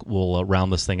touch, and we'll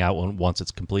round this thing out once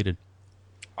it's completed.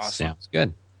 Awesome. Sounds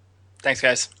good. Thanks,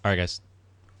 guys. All right, guys.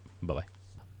 Bye-bye.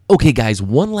 Okay, guys,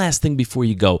 one last thing before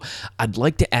you go. I'd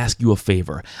like to ask you a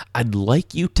favor. I'd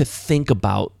like you to think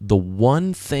about the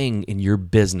one thing in your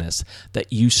business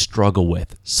that you struggle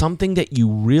with, something that you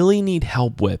really need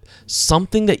help with,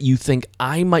 something that you think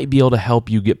I might be able to help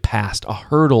you get past, a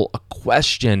hurdle, a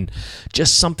question,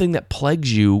 just something that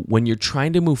plagues you when you're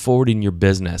trying to move forward in your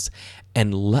business.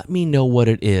 And let me know what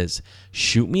it is.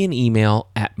 Shoot me an email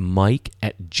at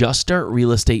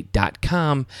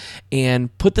mike@juststartrealestate.com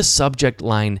and put the subject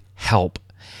line help.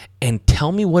 And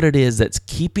tell me what it is that's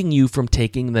keeping you from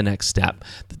taking the next step,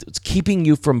 that's keeping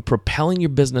you from propelling your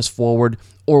business forward,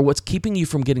 or what's keeping you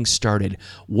from getting started.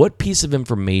 What piece of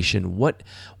information, what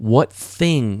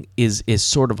thing is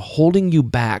sort of holding you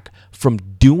back from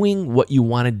doing what you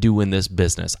want to do in this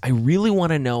business? I really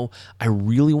want to know. I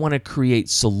really want to create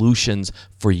solutions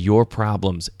for your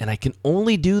problems. And I can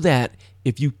only do that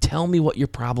if you tell me what your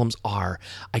problems are.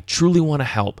 I truly want to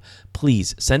help.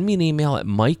 Please send me an email at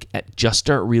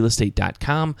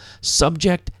mike@juststartrealestate.com,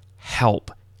 subject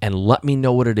help, and let me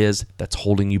know what it is that's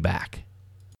holding you back.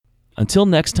 Until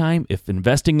next time, if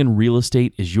investing in real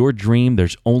estate is your dream,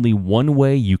 there's only one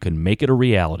way you can make it a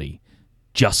reality.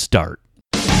 Just start.